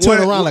and what- she turn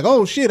what- around like,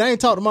 oh shit, I ain't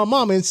talked to my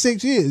mama in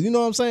 6 years. You know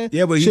what I'm saying?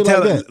 Yeah, but he shit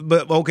tell like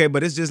that.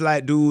 but it's just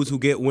like dudes who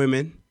get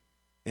women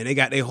and they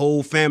got their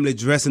whole family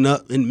dressing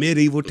up in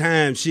medieval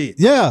time shit.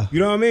 Yeah. You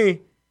know what I mean?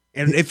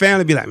 And their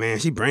family be like, man,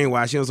 she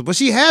brainwashed. She don't, but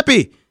she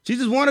happy. She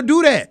just want to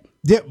do that.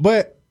 Yeah,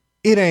 but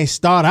it ain't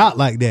start out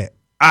like that.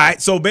 All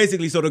right, so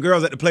basically, the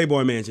girls at the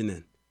Playboy Mansion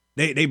then,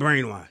 they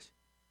brainwashed.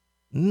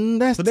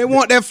 That's So they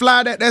want that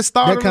fly, that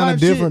star. that kind of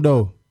different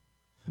though.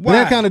 But Why?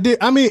 that kind of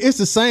I mean, it's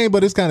the same,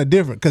 but it's kind of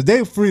different because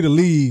they free to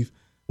leave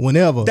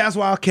whenever. That's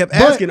why I kept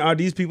But- asking, are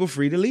these people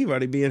free to leave? Are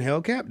they being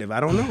held captive? I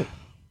don't know.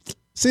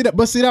 See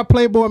that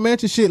Playboy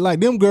Mansion shit, like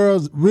them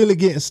girls really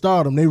getting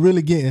stardom. They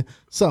really getting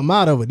something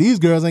out of it. These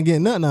girls ain't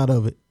getting nothing out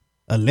of it,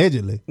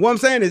 allegedly. What I'm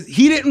saying is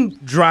he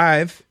didn't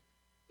drive,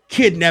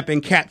 kidnap,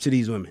 and capture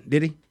these women,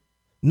 did he?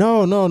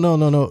 No.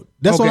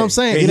 That's what Okay. I'm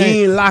saying. And It he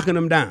ain't, ain't locking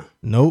them down.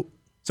 nope.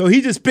 So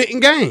he just spitting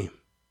game.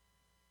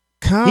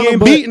 Kinda, He ain't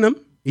but- beating them.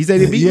 He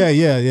said he beat them.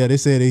 Yeah. They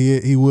said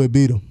he would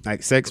beat them.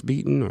 Like sex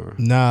beating or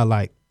Nah,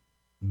 like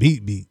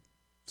beat.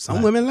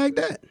 some women like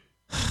that.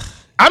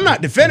 I'm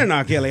not defending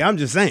R. Kelly. I'm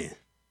just saying.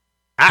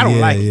 I don't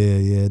like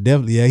it. Yeah,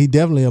 definitely. Yeah, he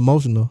definitely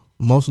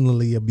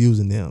emotionally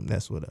abusing them.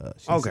 That's what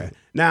she Okay. said.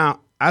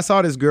 Now, I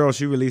saw this girl.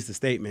 She released a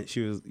statement.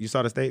 You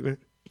saw the statement?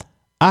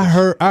 I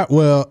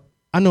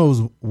know it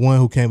was one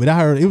who came, but I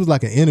heard it was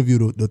like an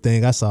interview. The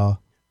thing I saw.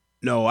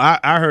 No, I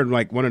heard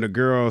like one of the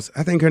girls.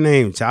 I think her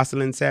name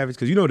Jocelyn Savage,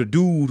 because you know the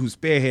dude who's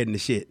spearheading the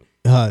shit.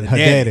 Her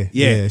daddy.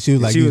 Yeah. She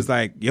was like, she was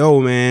like, yo,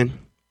 man,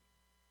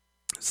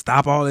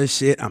 stop all this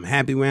shit. I'm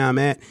happy where I'm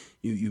at.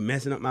 You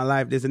messing up my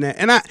life, this and that.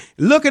 And I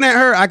looking at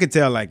her, I could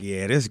tell like,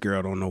 yeah, this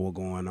girl don't know what's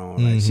going on.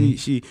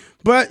 Mm-hmm. Like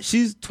but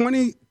she's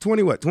 20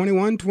 what,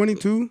 21,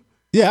 22?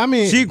 yeah. I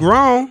mean, She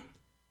grown.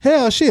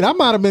 hell, shit. I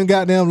might have been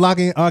goddamn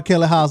locking R.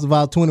 Kelly house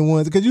about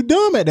 21 because you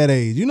dumb at that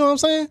age. You know what I'm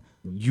saying?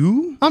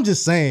 You? I'm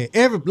just saying.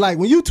 Like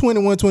when you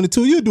 21,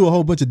 22, you do a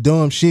whole bunch of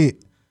dumb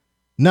shit,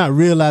 not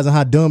realizing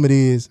how dumb it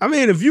is. I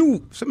mean, if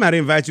somebody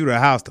invite you to a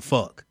house to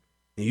fuck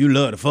and you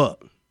love to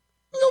fuck,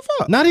 you go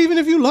fuck. Not even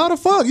if you love to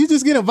fuck, you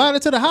just get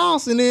invited to the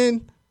house and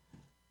then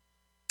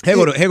Here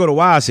go the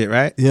wild shit,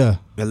 right? yeah,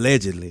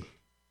 Allegedly,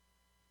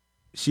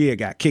 she had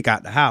got kicked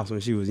out the house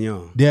when she was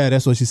young. yeah.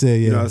 That's what she said.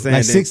 Yeah, You know what I'm saying?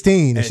 like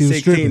 16, and At she was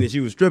 16 stripping. and she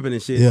was stripping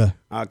and shit. Yeah.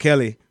 R.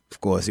 Kelly, of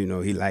course, you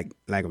know, he like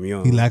him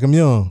young. He like him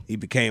young. He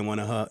became one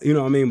of her, you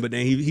know what I mean? But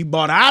then he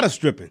bought her out of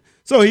stripping.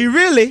 So he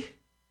really,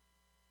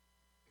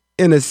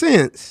 in a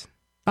sense,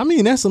 I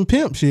mean, that's some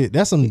pimp shit.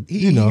 That's some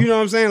you know what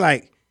I'm saying?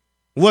 Like,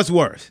 what's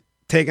worse?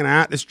 Taking her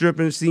out the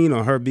stripping scene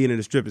or her being in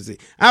the stripping scene?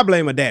 I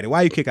blame her daddy.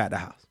 Why you kick out the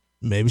house?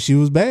 maybe she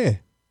was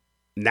bad.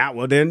 Now,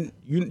 well, then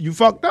you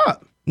fucked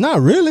up.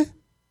 Not really.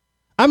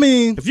 I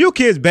mean, If your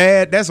kid's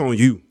bad, that's on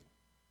you.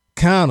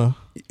 kinda.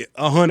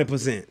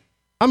 100%.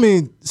 I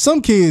mean,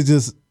 some kids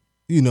just,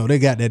 they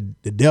got the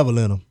devil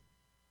in them.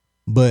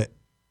 But,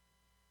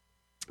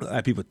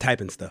 Like people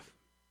typing stuff.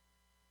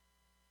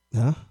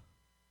 huh?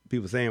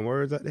 People saying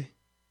words out there.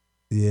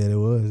 Yeah, there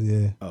was,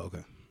 yeah. Oh,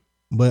 okay.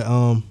 But,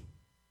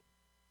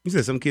 You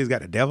said some kids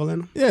got the devil in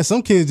them? yeah,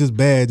 some kids just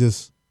bad,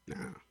 just, Nah.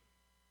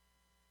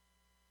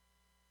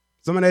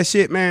 Some of that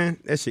shit, man,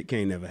 that shit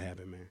can't never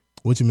happen, man.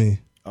 what you mean?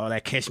 Oh,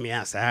 that catch me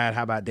outside.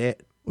 How about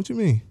that? What you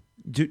mean?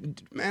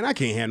 Man, I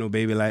can't have no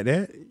baby like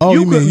that. Oh,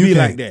 you mean couldn't you be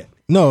can't. like that.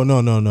 No. You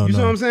know what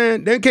I'm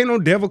saying? There can't no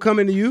devil come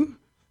into you.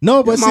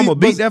 No, but Your mama see,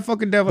 beat that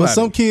fucking devil But out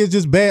some of kids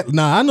just bad.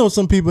 Nah, I know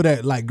some people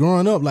that like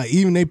growing up, like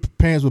even their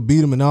parents would beat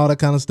them and all that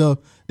kind of stuff.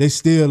 They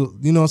still,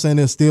 you know what I'm saying?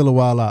 They're still a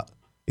while out.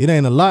 It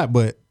ain't a lot,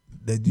 but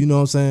you know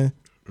what I'm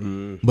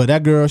saying? But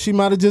that girl, she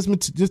might have just been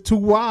just too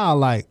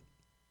wild, like,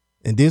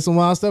 and did some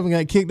wild stuff and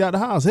got kicked out the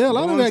house. Hell,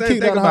 I You know done what I'm got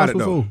saying? kicked out Think the house about it,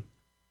 before. though.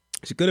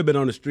 She could have been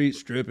on the street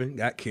stripping,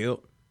 got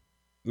killed.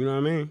 You know what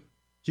I mean?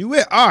 She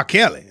with R.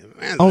 Kelly,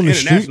 man, On an the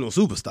street? international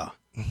superstar.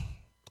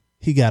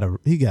 He got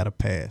a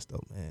pass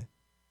though, man.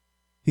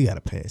 He got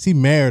a pass. He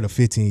married a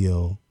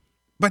 15-year-old.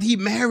 But he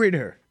married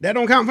her. That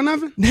don't count for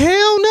nothing.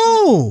 Hell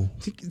no.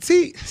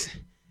 See,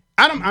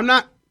 I'm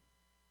not.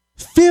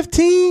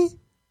 15?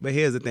 But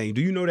here's the thing: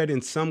 do you know that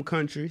in some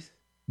countries,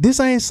 This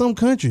ain't some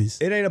countries.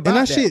 it ain't about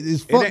and that that. shit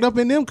is It fucked ain't- up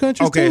in them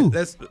countries Okay, too.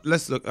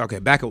 let's look. Okay,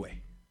 back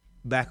away.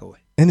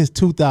 And it's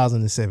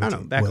 2017. I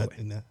know, back Well, away.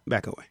 in the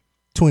Back away.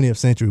 20th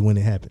century when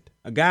it happened.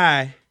 A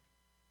guy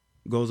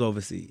goes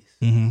overseas,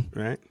 Mm-hmm.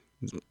 right?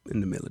 In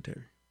the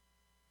military,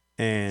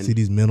 and See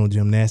these mental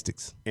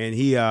gymnastics.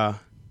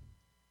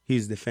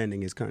 he's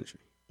defending his country,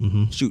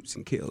 Mm-hmm. shoots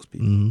and kills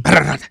people.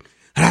 Mm-hmm.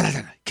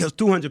 Kills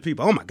 200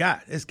 people. Oh my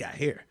God, this guy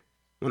here,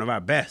 one of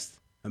our best.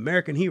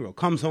 American hero,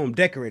 comes home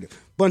decorated,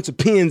 bunch of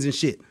pins and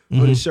shit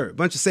on his shirt,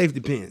 bunch of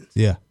safety pins.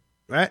 Yeah.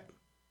 Right?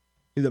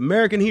 He's an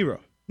American hero.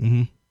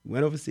 Mm-hmm.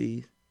 Went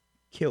overseas,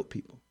 killed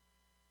people.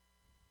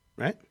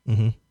 Right?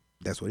 Mm-hmm.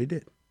 That's what he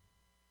did.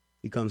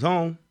 He comes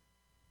home,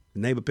 the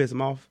neighbor piss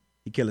him off,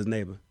 he kill his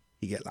neighbor,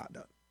 he get locked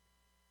up.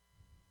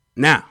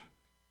 Now,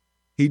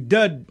 he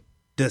did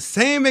the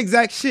same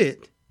exact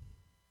shit,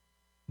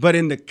 but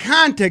in the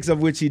context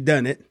of which he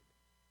done it,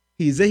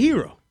 he's a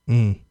hero.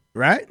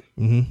 Right?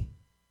 Mm-hmm.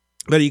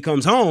 But he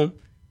comes home,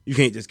 you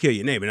can't just kill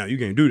your neighbor. Now, you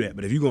can't do that.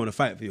 But if you're going to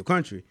fight for your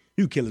country,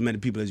 you kill as many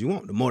people as you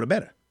want. The more, the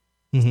better.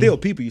 Mm-hmm. Still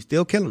people, you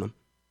still killing them.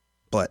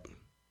 But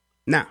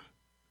now,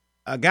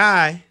 a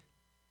guy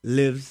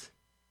lives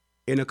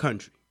in a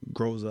country,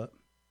 grows up,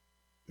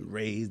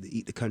 raised to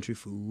eat the country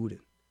food,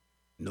 and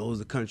knows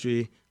the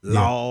country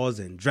laws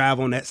and drive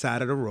on that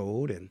side of the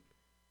road. And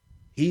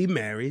he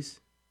marries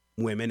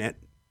women at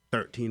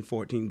 13,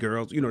 14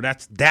 girls. You know,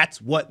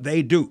 that's what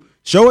they do.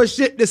 Show us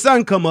shit, the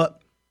sun come up.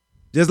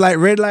 Just like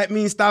red light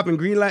means stop and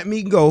green light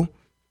means go,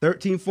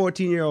 13,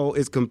 14-year-old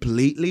is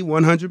completely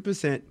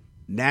 100%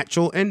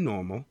 natural and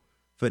normal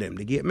for them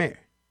to get married,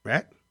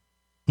 right?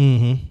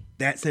 Mm-hmm.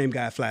 That same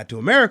guy fly to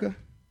America.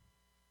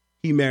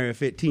 He married a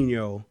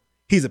 15-year-old.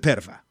 He's a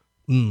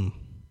pedophile.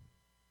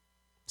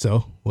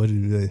 So, what do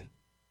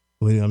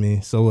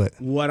you so what?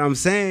 What I'm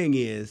saying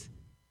is,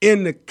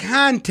 in the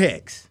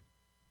context,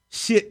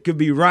 shit could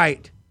be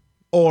right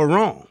or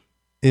wrong.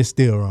 It's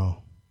still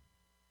wrong.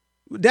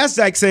 That's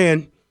like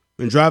saying,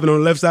 when driving on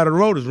the left side of the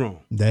road is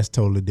wrong. That's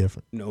totally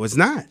different. No, it's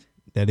not.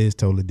 That is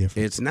totally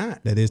different. It's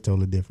not. That is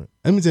totally different.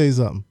 Let me tell you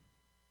something.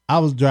 I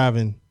was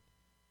driving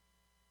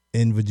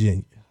in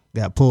Virginia.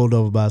 Got pulled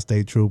over by a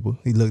state trooper.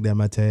 He looked at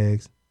my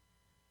tags.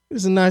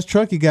 It's a nice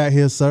truck you got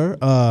here, sir.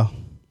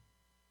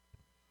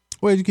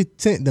 Where'd you get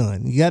the tent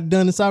done? You got it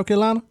done in South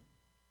Carolina?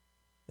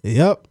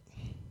 Yep.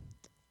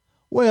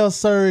 Well,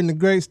 sir, in the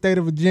great state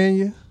of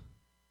Virginia,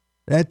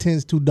 that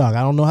tent's too dark.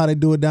 I don't know how they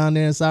do it down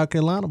there in South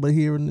Carolina, but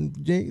here in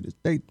Virginia,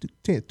 the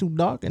tent's too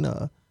dark, and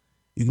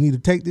you can either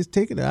take this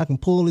ticket or I can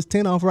pull this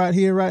tent off right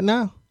here, right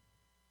now.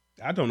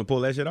 I told him to pull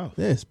that shit off.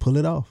 Yes, pull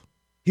it off.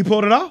 He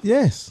pulled it off?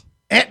 Yes.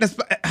 At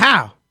the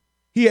how?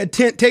 He had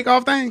tent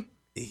takeoff thing?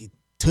 He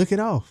took it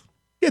off.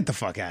 Get the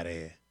fuck out of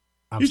here.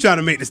 You trying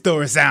to make the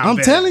story sound I'm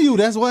better. telling you,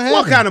 that's what happened.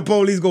 What kind of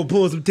police go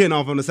pull some tent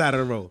off on the side of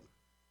the road?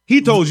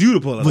 He told you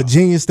to pull it off.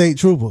 Virginia State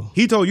Trooper.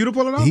 He told you to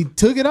pull it off? He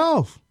took it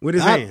off. With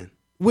his hand?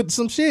 With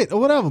some shit or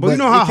whatever. But you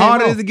know how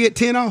hard it is to get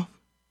tent off?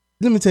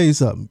 Let me tell you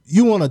something.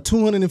 You want a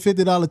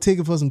 $250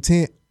 ticket for some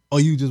tent, or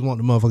you just want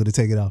the motherfucker to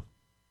take it off?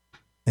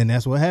 And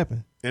that's what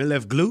happened. And it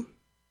left glue?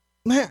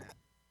 Man,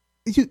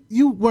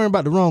 you worrying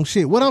about the wrong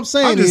shit. What I'm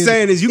saying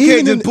is you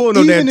can't just pull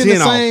no damn tent off. Even in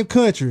the same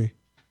country,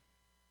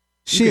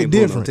 shit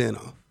different. Pull no tent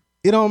off.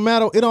 It don't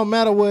matter. It don't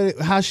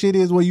matter how shit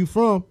is where you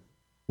from.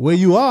 Where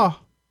you are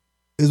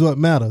is what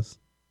matters.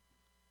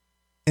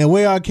 And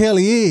where R.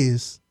 Kelly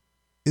is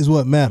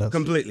what matters.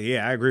 Completely,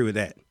 yeah, I agree with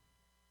that.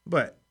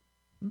 But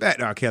back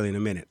to R. Kelly in a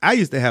minute. I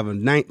used to have a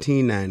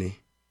 1990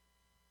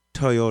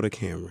 Toyota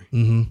Camry,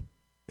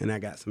 and I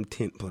got some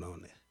tint put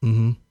on there.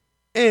 Mm-hmm.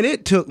 And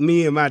it took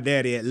me and my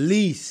daddy at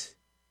least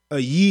a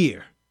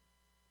year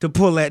to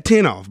pull that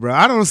tint off, bro.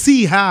 I don't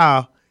see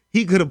how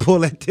he could have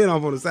pulled that tint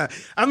off on the side.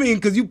 I mean,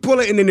 because you pull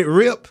it and then it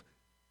rip.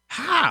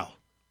 How?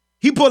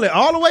 He pulled it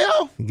all the way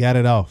off? He got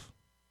it off.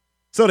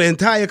 So the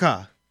entire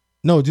car?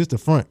 No, just the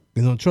front.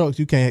 Because on trucks,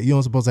 you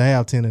don't supposed to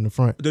have tint in the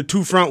front. The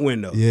two front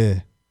windows? Yeah.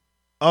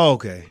 Oh,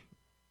 okay.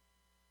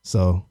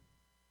 So,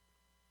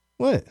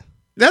 what?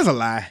 That's a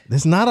lie.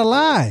 That's not a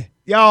lie.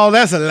 Y'all,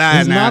 that's a lie.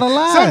 It's now. not a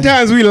lie.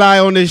 Sometimes we lie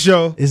on this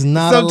show. It's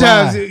not a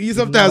lie.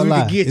 Sometimes we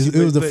can get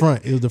you. It was the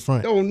front. It was the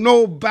front. Don't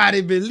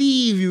nobody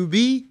believe you,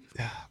 B.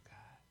 Oh, God.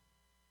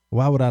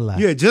 Why would I lie?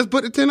 You had just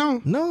put the tent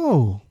on?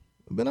 No.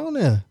 I've been on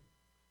there.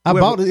 I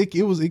bought it.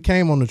 It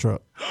came on the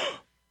truck.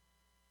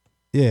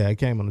 Yeah, it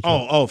came on the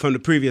truck. Oh, from the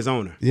previous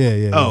owner.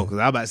 Yeah. Oh, because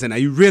I was about to say, now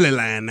you really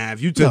lying now.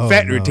 If you took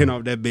factory tent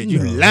off that bitch, you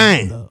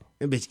lying. No.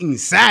 That bitch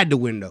inside the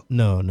window.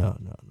 No.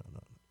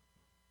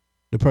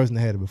 The person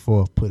that had it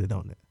before put it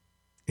on there.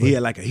 He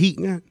had like a heat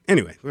gun.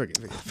 Anyway, forget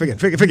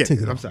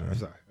it. I'm sorry.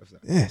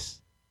 Yes.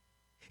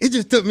 It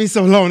just took me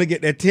so long to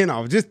get that tent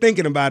off. Just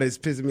thinking about it is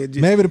pissing me.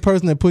 Maybe the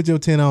person that put your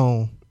tent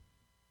on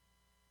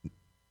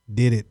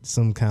did it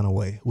some kind of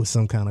way with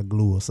some kind of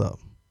glue or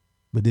something.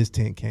 But this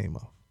tent came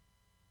off.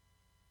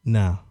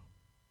 Now.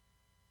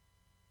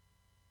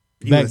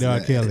 Back to R.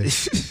 Kelly.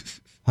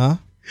 Huh?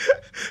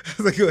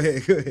 Go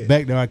ahead.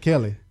 Back to R.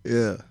 Kelly.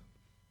 Yeah.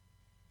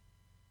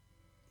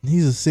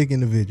 He's a sick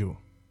individual.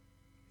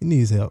 He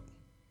needs help.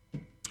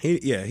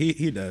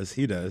 He does.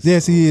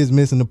 Yes, he is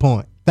missing the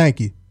point. Thank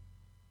you.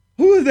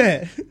 Who is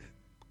that?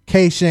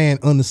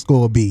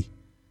 K-Shan_B.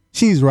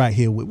 She's right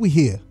here. We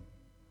here.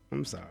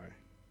 I'm sorry.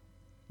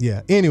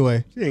 Yeah.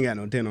 Anyway. She ain't got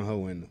no tent on her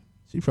window.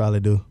 She probably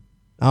do.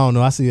 I don't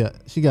know. I see her.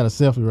 She got a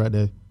selfie right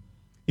there.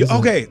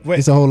 Wait.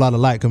 It's a whole lot of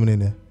light coming in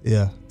there.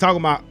 Yeah.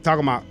 Talking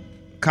about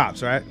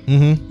cops, right?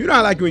 Mm-hmm. You know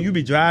how like when you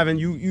be driving,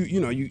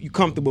 you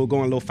comfortable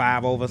going a little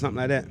 5 over or something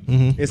like that.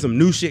 Mm-hmm. There's some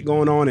new shit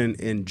going on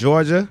in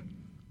Georgia,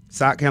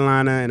 South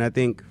Carolina, and I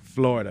think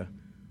Florida,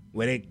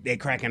 where they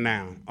cracking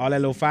down. All that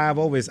little 5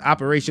 over is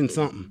Operation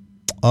something.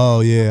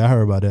 Oh yeah, I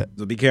heard about that.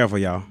 So be careful,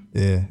 y'all.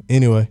 Yeah.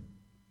 Anyway,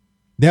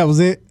 that was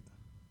it.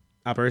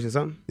 Operation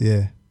something?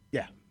 Yeah.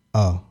 Yeah.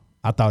 Oh,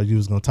 I thought you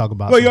was gonna talk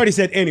about. Well, you already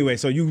said anyway,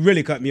 so you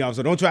really cut me off.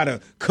 So don't try to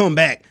come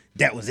back.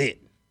 That was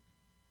it.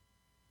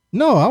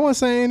 No, I wasn't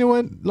saying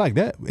anyway like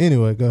that.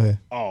 Anyway, go ahead.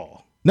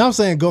 Oh. No, I'm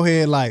saying go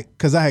ahead, like,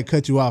 because I had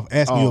cut you off,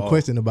 asking you a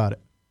question about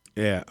it.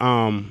 Yeah.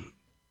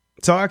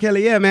 So R.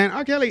 Kelly, yeah, man.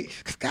 R. Kelly,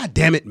 God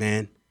damn it,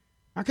 man.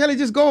 R. Kelly,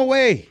 just go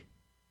away.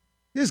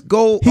 Just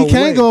go away. He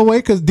can't go away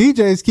because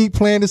DJs keep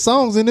playing the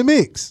songs in the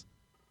mix.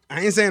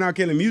 I ain't saying R.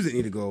 Kelly music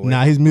need to go away.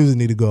 Nah, his music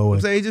need to go away.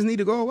 I'm saying he just need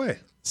to go away.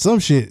 Some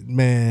shit,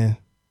 man.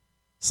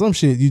 Some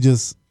shit you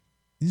just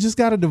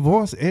gotta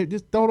divorce it.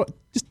 Just throw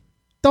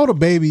the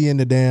baby in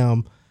the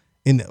damn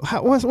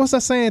what's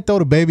that saying? Throw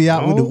the baby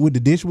out with the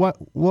dish water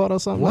or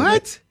something. What?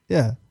 Like that?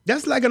 Yeah.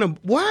 That's like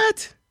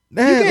what?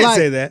 Man, you can't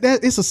say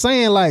that. It's a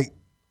saying like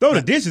throw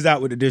the dishes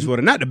out with the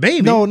dishwater, not the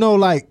baby. No,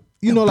 like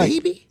you know, like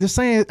baby? the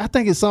saying. I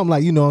think it's something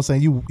like, you know what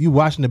I'm saying, you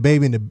washing the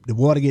baby and the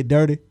water get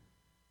dirty.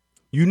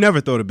 You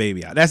never throw the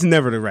baby out. That's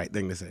never the right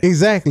thing to say.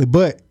 Exactly,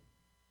 but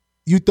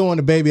you throwing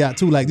the baby out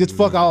too. Like, just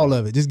fuck all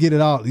of it. Just get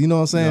it all. You know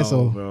what I'm saying? No,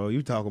 so, bro,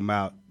 you talking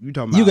about. You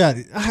got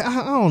it.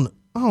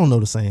 I don't know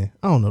the saying.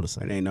 I don't know the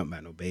saying. It ain't nothing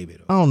about no baby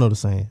though. I don't know the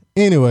saying.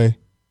 Anyway,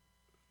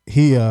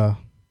 he done.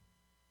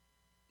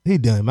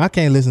 I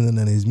can't listen to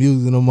none of his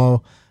music no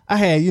more. I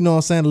had, you know what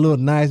I'm saying, a little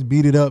nice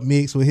beat it up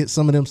mix with hit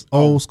some of them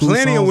old school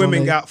Plenty songs of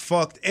women on there. got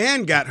fucked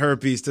and got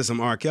herpes to some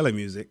R. Kelly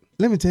music.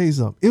 Let me tell you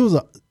something. It was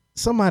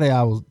somebody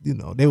I was, you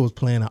know, they was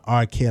playing an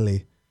R.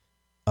 Kelly,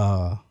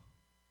 like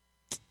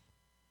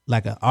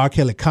an R.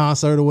 Kelly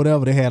concert or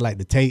whatever. They had like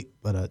the tape,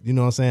 but you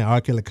know what I'm saying, R.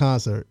 Kelly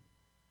concert.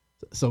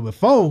 So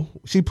before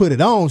she put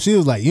it on, she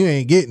was like, you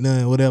ain't getting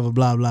none, whatever,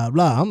 blah, blah,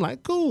 blah. I'm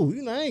like, cool.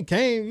 You know, I ain't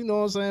came, you know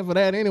what I'm saying, for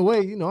that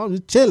anyway. You know, I'm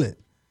just chilling.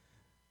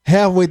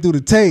 Halfway through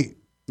the tape,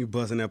 You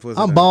busting that pussy.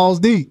 I'm down. balls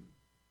deep.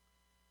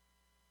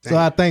 Damn. So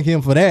I thank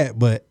him for that,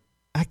 but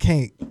I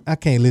can't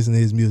listen to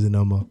his music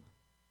no more.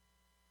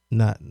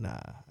 Nah,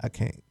 I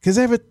can't. Cause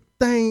every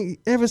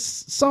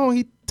song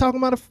he talking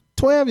about a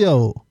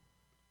 12-year-old.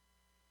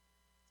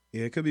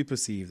 Yeah, it could be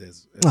perceived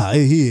as. Nah,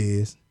 he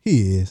is.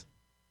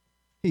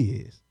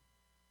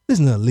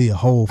 Listen to Leah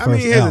whole first I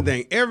mean, here's album.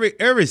 the thing.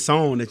 Every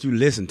song that you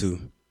listen to,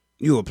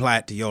 you apply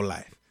it to your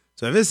life.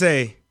 So if it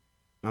say,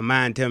 my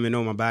mind tell me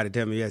no, my body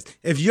tell me yes.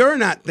 If you're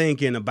not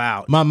thinking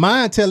about, My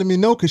mind telling me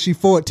no because she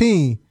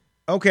 14.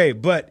 okay,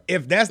 but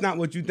if that's not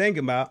what you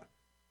thinking about,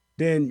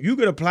 then you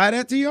could apply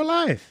that to your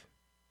life.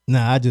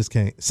 Nah, I just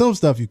can't. Some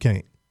stuff you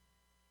can't.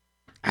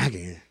 I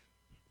can.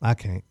 I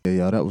can't. Yeah,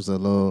 y'all, that was a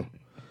little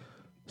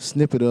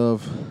snippet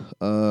of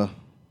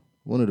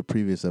one of the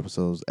previous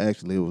episodes.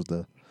 Actually, it was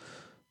the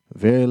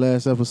very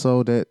last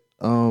episode that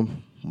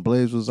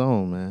Blaze was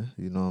on, man.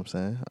 You know what I'm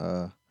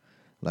saying?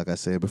 Like I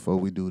said before,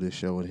 we do this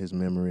show in his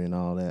memory and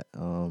all that.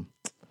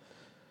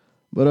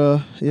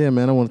 But yeah,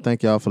 man, I want to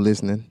thank y'all for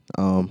listening.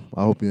 I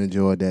hope you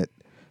enjoyed that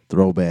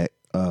throwback.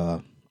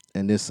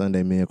 And this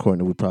Sunday, me and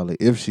Courtney, we probably,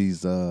 if she's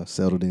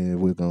settled in,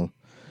 we're gonna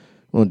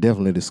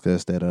definitely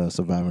discuss that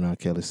Surviving R.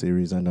 Kelly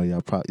series. I know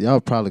y'all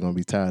probably gonna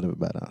be tired of it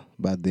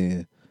by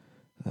then.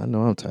 I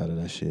know I'm tired of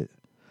that shit.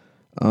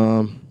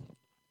 But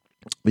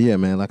yeah,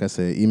 man, like I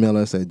said, email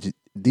us at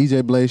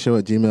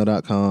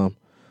djblazeshow@gmail.com.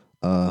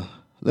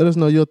 Let us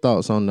know your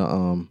thoughts on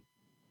the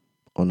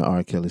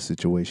R. Kelly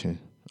situation,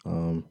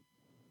 and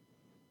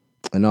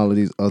all of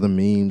these other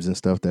memes and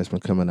stuff that's been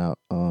coming out.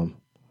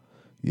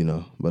 You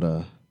know,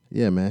 but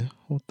yeah, man.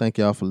 Well, thank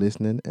y'all for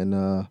listening,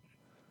 and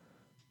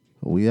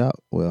we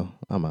out. Well,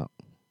 I'm out.